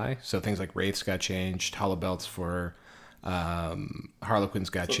quite fly. So things like Wraiths got changed, Hollow Belts for Harlequins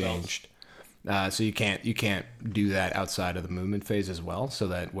got changed. So you can't do that outside of the movement phase as well. So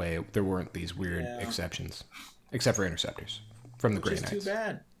that way there weren't these weird exceptions, except for Interceptors from the Grey Knights. Too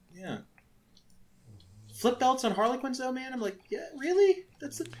bad. Yeah. Flip belts on Harlequins though, man. I'm like, yeah, really?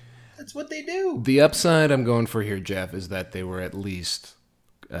 That's what they do. The upside I'm going for here, Jeff, is that they were at least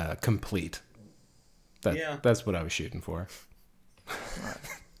complete. That's what I was shooting for.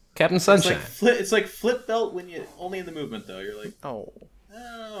 Captain Sunshine. It's like flip belt when you only in the movement though. You're like,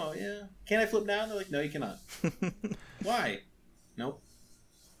 Oh, yeah. Can I flip down? They're like, no, you cannot. Why? Nope.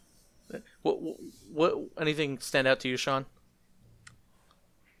 what? Anything stand out to you, Sean?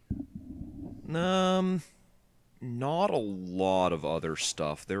 Not a lot of other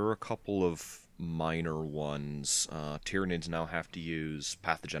stuff. There are a couple of minor ones. Tyranids now have to use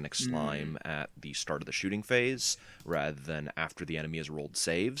Pathogenic Slime at the start of the shooting phase, rather than after the enemy has rolled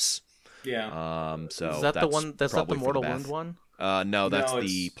saves. Yeah. is So that that's the one? That's not the probably for Mortal best. Wound one. No, that's No,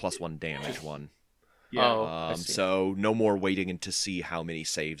 the it's- +1 damage one. Yeah. Oh, I see. So no more waiting to see how many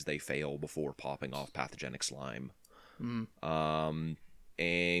saves they fail before popping off Pathogenic Slime.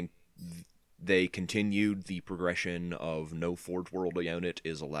 And they continued the progression of no Forge World unit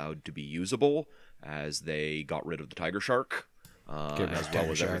is allowed to be usable, as they got rid of the Tiger Shark, Get rid of as well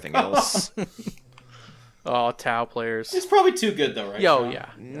Tiger as Shark. everything else. Oh, Tau players. It's probably too good though, right? Yo, Sean? yeah.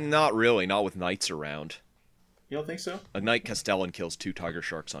 Not really, not with Knights around. You don't think so? A Knight Castellan kills 2 Tiger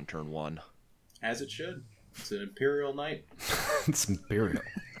Sharks on turn 1. As it should. It's an Imperial Knight. It's Imperial.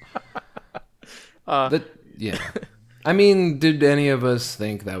 Yeah. I mean, did any of us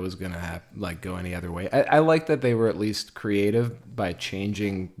think that was gonna go any other way? I like that they were at least creative by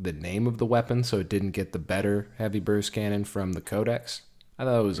changing the name of the weapon so it didn't get the better heavy burst cannon from the Codex. I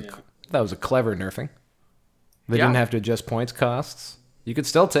thought that was a clever nerfing. They Yeah. didn't have to adjust points costs. You could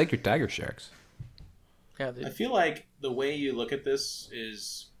still take your Tiger Sharks. Yeah, I feel like the way you look at this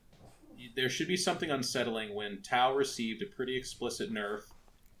is there should be something unsettling when Tau received a pretty explicit nerf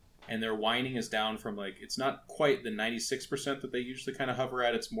and their whining is down from it's not quite the 96% that they usually kind of hover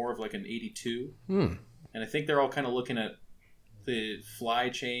at. It's more of like an 82. And I think they're all kind of looking at the fly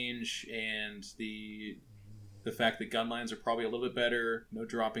change and the fact that gun lines are probably a little bit better, no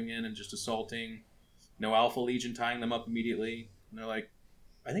dropping in and just assaulting, no Alpha Legion tying them up immediately. And they're like,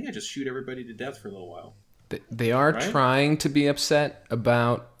 I think I just shoot everybody to death for a little while. They are Right? trying to be upset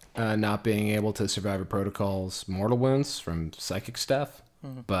about not being able to Survivor Protocol's mortal wounds from psychic stuff,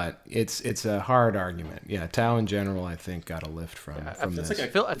 but it's a hard argument. Yeah, Tau in general, I think, got a lift from It's this. like I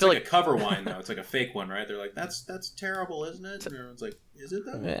feel it's like a cover whine though. It's like a fake one, right? They're like, "That's terrible, isn't it?" And everyone's like, "Is it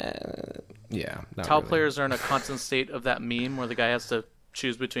though?" Yeah, not Tau really. players are in a constant state of that meme where the guy has to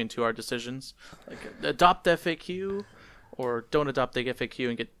choose between 2 hard decisions, like adopt FAQ or don't adopt the FAQ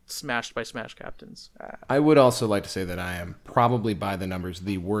and get smashed by Smash Captains. I would also like to say that I am probably by the numbers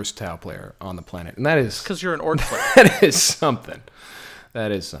the worst Tau player on the planet, and that is Because you're an orc player. that is something.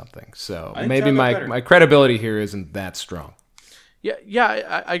 That is something. So I think maybe Tau got better. my credibility here isn't that strong.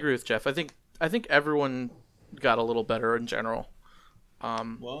 Yeah, I agree with Jeff. I think everyone got a little better in general.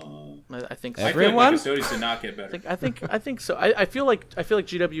 Well, I think I feel Everyone? like my custodians did not get better. I think so. I feel like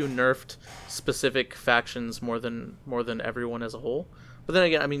GW nerfed specific factions more than everyone as a whole. But then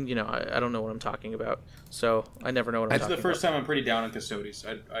again, I mean, I don't know what I'm talking about, so I never know what I'm This is talking the first about. time I'm pretty down on custodians.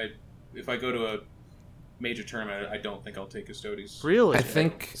 If I go to a major tournament, I don't think I'll take custodians. Really? I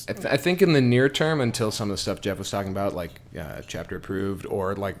think in the near term, until some of the stuff Jeff was talking about, like chapter approved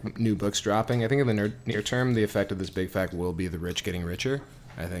or like new books dropping, I think in the near term, the effect of this big fact will be the rich getting richer.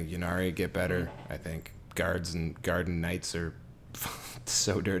 I think Ynnari get better. I think guards and garden knights are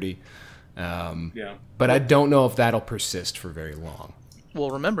so dirty. Yeah. But I don't know if that'll persist for very long. Well,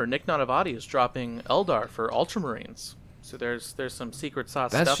 remember, Nick Nanavati is dropping Eldar for Ultramarines, so there's some secret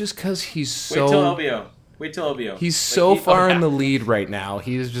sauce That's stuff. just because he's Wait till so LVO. Wait till LVO. he's Like, so he- far in the lead right now.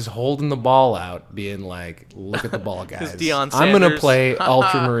 He's just holding the ball out, being like, "Look at the ball, guys! Deion I'm gonna Sanders. play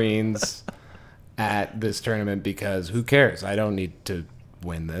Ultramarines at this tournament because who cares? I don't need to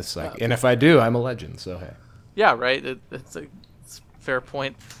win this. And if I do, I'm a legend. So hey, Yeah, right. It's a fair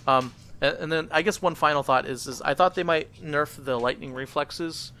point. And then I guess one final thought is I thought they might nerf the lightning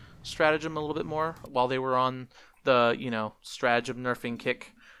reflexes stratagem a little bit more while they were on the stratagem nerfing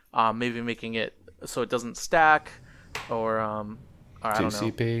kick, maybe making it so it doesn't stack, or I don't know,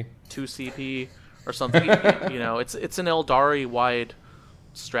 2CP. 2 CP or something. It's an Eldari wide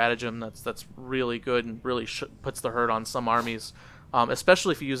stratagem that's really good and really puts the hurt on some armies.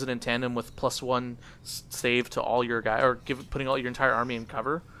 especially if you use it in tandem with +1 save to all your guy, or putting all your entire army in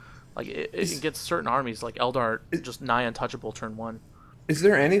cover. Like it gets certain armies like Eldar just nigh untouchable turn 1. Is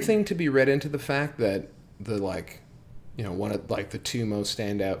there anything to be read into the fact that the one of the two most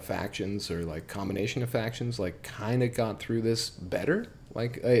standout factions or combination of factions kind of got through this better?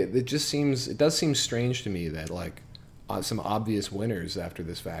 It does seem strange to me that some obvious winners after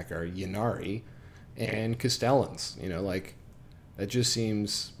this fact are Ynnari and Castellans. That just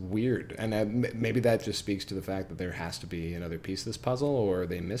seems weird, and maybe that just speaks to the fact that there has to be another piece of this puzzle, or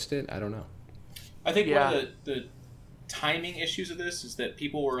they missed it. I don't know. I think one of the timing issues of this is that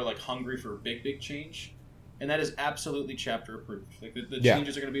people were hungry for big change, and that is absolutely chapter approved. The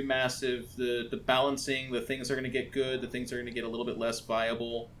changes are going to be massive. The balancing, the things are going to get good, the things are going to get a little bit less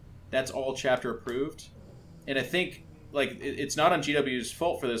viable. That's all chapter approved, and I think it's not on GW's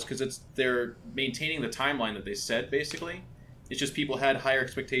fault for this because they're maintaining the timeline that they set basically. It's just people had higher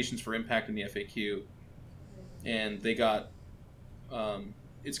expectations for impact in the FAQ, and they got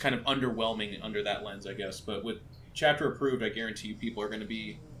it's kind of underwhelming under that lens, I guess. But with chapter approved, I guarantee you people are going to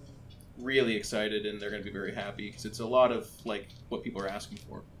be really excited, and they're going to be very happy because it's a lot of what people are asking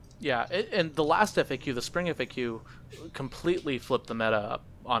for. Yeah, and the last FAQ, the spring FAQ, completely flipped the meta up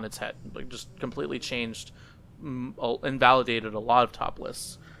on its head. Just completely changed, invalidated a lot of top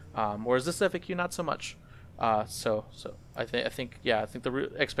lists. Whereas this FAQ, not so much. So I think the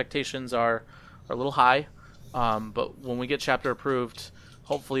expectations are a little high, but when we get chapter approved,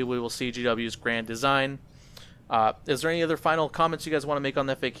 hopefully we will see GW's grand design. Is there any other final comments you guys want to make on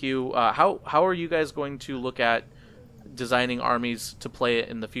the FAQ? How are you guys going to look at designing armies to play it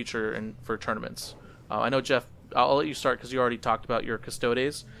in the future and for tournaments? I know, Jeff, I'll let you start because you already talked about your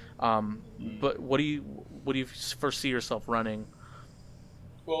Custodes. But what do you foresee yourself running?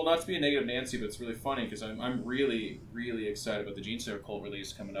 Well, not to be a negative Nancy, but it's really funny because I'm really, really excited about the Genestealer Cult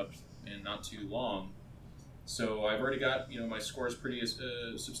release coming up in not too long. So I've already got, my scores pretty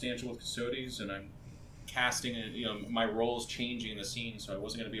substantial with Custodes, and I'm casting, my role is changing in the scene, so I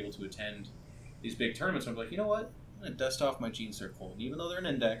wasn't going to be able to attend these big tournaments. So I'm like, you know what? I'm going to dust off my Genestealer Cult. Even though they're an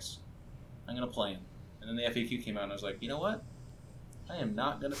index, I'm going to play them. And then the FAQ came out, and I was like, you know what? I am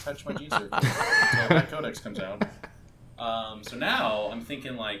not going to touch my Genestealer Cult until that Codex comes out. So now I'm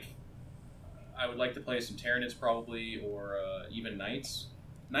thinking I would like to play some Tyranids probably, or even Knights.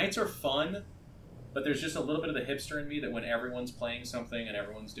 Knights are fun, but there's just a little bit of the hipster in me that when everyone's playing something and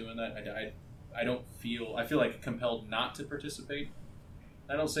everyone's doing that, I feel compelled not to participate.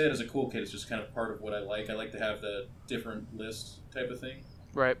 I don't say it as a cool kid, it's just kind of part of what I like. I like to have the different list type of thing.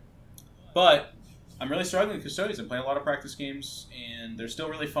 Right. But I'm really struggling with Custodes. I'm playing a lot of practice games, and they're still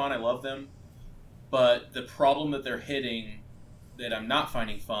really fun. I love them. But the problem that they're hitting that I'm not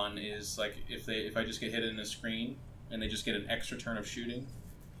finding fun is if I just get hit in a screen and they just get an extra turn of shooting,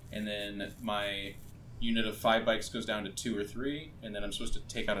 and then my unit of 5 bikes goes down to 2 or 3, and then I'm supposed to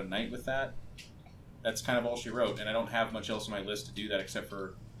take out a knight with that. That's kind of all she wrote, and I don't have much else on my list to do that except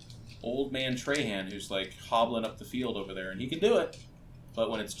for old man Trahan, who's hobbling up the field over there, and he can do it.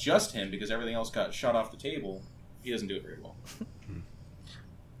 But when it's just him, because everything else got shot off the table, he doesn't do it very well.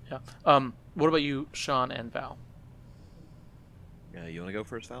 Yeah. What about you, Sean and Val? You want to go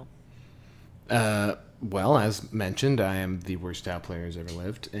first, Val? Well, as mentioned, I am the worst Tau player who's ever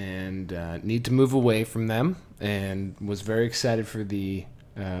lived, and need to move away from them, and was very excited for the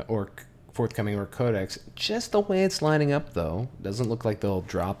forthcoming Orc Codex. Just the way it's lining up, though, doesn't look like they'll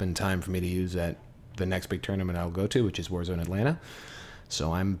drop in time for me to use at the next big tournament I'll go to, which is Warzone Atlanta.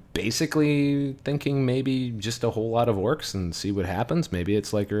 So I'm basically thinking maybe just a whole lot of orcs and see what happens. Maybe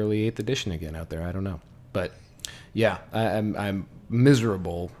it's early 8th edition again out there. I don't know. But yeah, I'm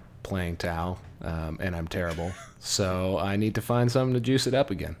miserable playing Tau, and I'm terrible. So I need to find something to juice it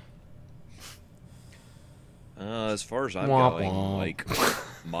up again. As far as I'm going,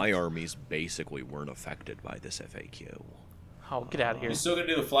 my armies basically weren't affected by this FAQ. Oh, get out of here. You still going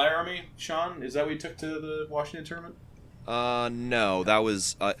to do the Flyer Army, Sean? Is that what you took to the Washington tournament? No, that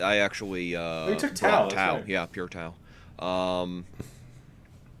was I actually you took Tau. Right. Yeah, pure Tau.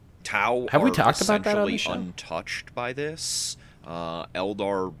 Tau have we talked about that on the show? Untouched by this.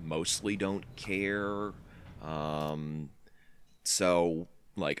 Eldar mostly don't care. So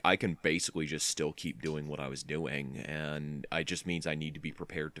I can basically just still keep doing what I was doing, and it just means I need to be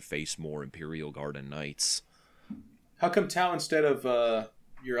prepared to face more Imperial Guard and Knights. How come Tau instead of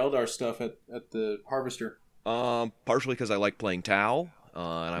your Eldar stuff at the Harvester? Partially because I like playing Tau,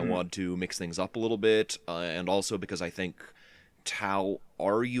 and I want to mix things up a little bit, and also because I think Tau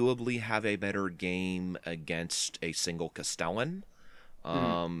arguably have a better game against a single Castellan.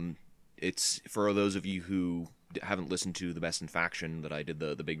 It's for those of you who haven't listened to the Best in Faction that I did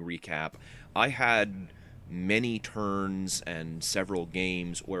the big recap, I had many turns and several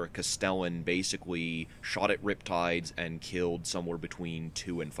games where a Castellan basically shot at Riptides and killed somewhere between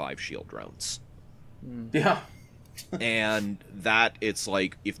 2 and 5 shield drones. Yeah. And that, it's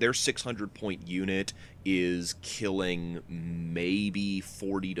like, if their 600-point unit is killing maybe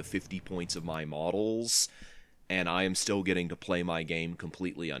 40 to 50 points of my models, and I am still getting to play my game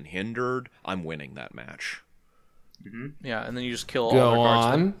completely unhindered, I'm winning that match. Yeah, and then you just kill all Go their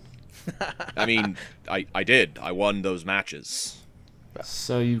guardsmen. on. I mean, I did. I won those matches.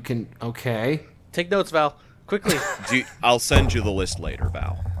 So you can... Okay. Take notes, Val. Quickly. I'll send you the list later,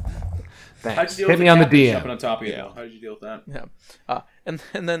 Val. How'd Thanks. you deal Hit with me the on the captain DM. jumping on top of you, Yeah. though? How did you deal with that? Yeah.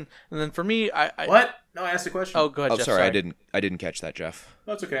 And then for me, I What? No, I asked the question. Oh, go ahead, Oh, Jeff. sorry, I didn't catch that, Jeff.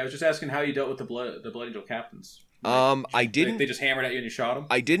 No, it's okay. I was just asking how you dealt with the Blood Angel captains. I didn't. They just hammered at you and you shot them?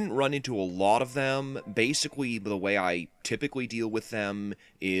 I didn't run into a lot of them. Basically, the way I typically deal with them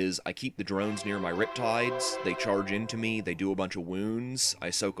is I keep the drones near my Riptides. They charge into me. They do a bunch of wounds.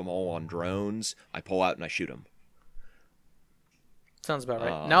 I soak them all on drones. I pull out and I shoot them. Sounds about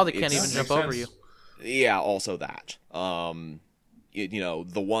right. Now they can't it's- even jump Makes over sense. you. Yeah, also that.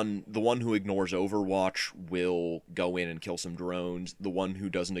 The one who ignores Overwatch will go in and kill some drones. The one who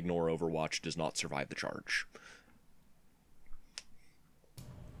doesn't ignore Overwatch does not survive the charge.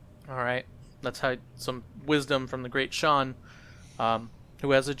 All right. That's how some wisdom from the great Sean,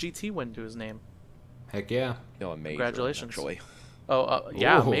 who has a GT win to his name. Heck yeah. No, a major, Congratulations. actually. Oh,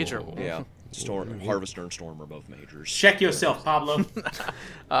 yeah, Ooh. major. Yeah, Harvester and Storm are both majors. Check yourself, Pablo.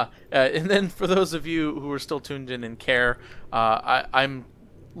 And then for those of you who are still tuned in and care, I'm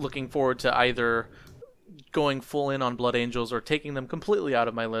looking forward to either going full in on Blood Angels or taking them completely out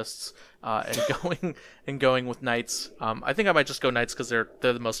of my lists and going with Knights. I think I might just go Knights because they're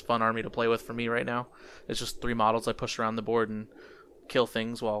the most fun army to play with for me right now. It's just 3 models I push around the board and kill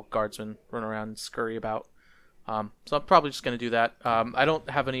things while guardsmen run around and scurry about. So I'm probably just going to do that. I don't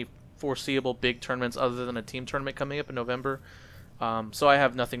have any foreseeable big tournaments other than a team tournament coming up in November. So I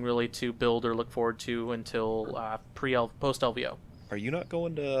have nothing really to build or look forward to until post LVO. Are you not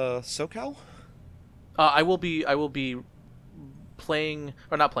going to SoCal? I will be playing,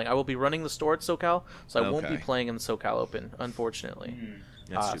 or not playing. I will be running the store at SoCal, so I won't be Okay. playing in the SoCal Open, unfortunately.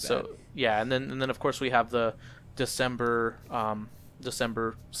 That's too bad. So yeah, and then of course we have the December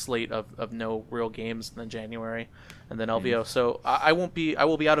slate of no real games, and then January, and then LVO. So I will be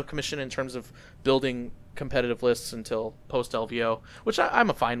out of commission in terms of building competitive lists until post LVO, which I'm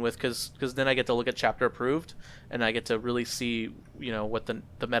fine with because then I get to look at chapter approved and I get to really see what the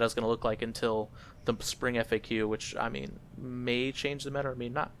meta is going to look like until the spring FAQ, which I mean may change the meta or may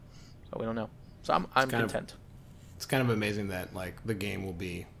not, so we don't know. So I'm content. It's kind of amazing that like the game will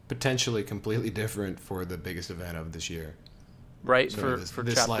be potentially completely different for the biggest event of this year. Right, So for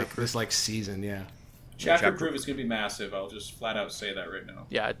this chapter like approved. this like season, yeah. Chapter proof is going to be massive. I'll just flat out say that right now.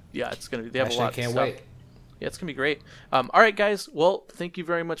 Yeah, it's gonna be. They have a Actually, lot. I of can't stuff. wait. Yeah, it's gonna be great. All right, guys. Well, thank you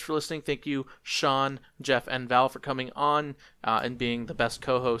very much for listening. Thank you, Sean, Jeff, and Val for coming on and being the best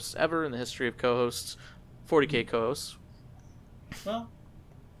co-hosts ever in the history of co-hosts, 40K co-hosts. Well,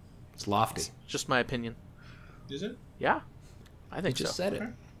 It's lofty. Just my opinion. is it? Yeah, I You think just so. said it.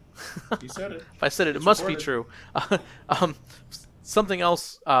 You said it. If I said it, it It's must be recorded. true. Something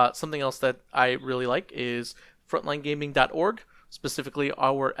else that I really like is frontlinegaming.org, specifically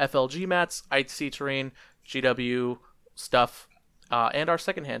our FLG mats, ITC terrain, GW stuff, and our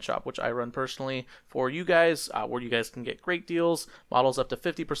secondhand shop, which I run personally for you guys, where you guys can get great deals, models up to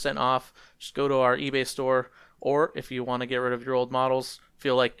 50% off. Just go to our eBay store, or if you want to get rid of your old models,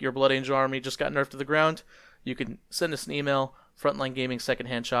 feel like your Blood Angel army just got nerfed to the ground, you can send us an email,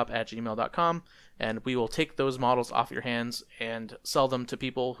 frontlinegaming@gmail.com, and we will take those models off your hands and sell them to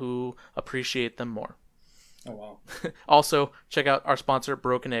people who appreciate them more. Oh, wow. Also, check out our sponsor,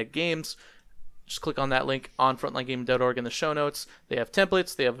 Broken Egg Games. Just click on that link on frontlinegaming.org in the show notes. They have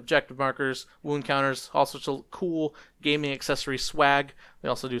templates, they have objective markers, wound counters, all sorts of cool gaming accessory swag. They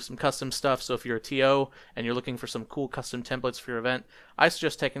also do some custom stuff, so if you're a TO and you're looking for some cool custom templates for your event, I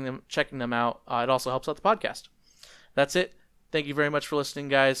suggest checking them out. It also helps out the podcast. That's it. Thank you very much for listening,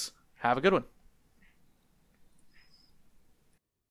 guys. Have a good one.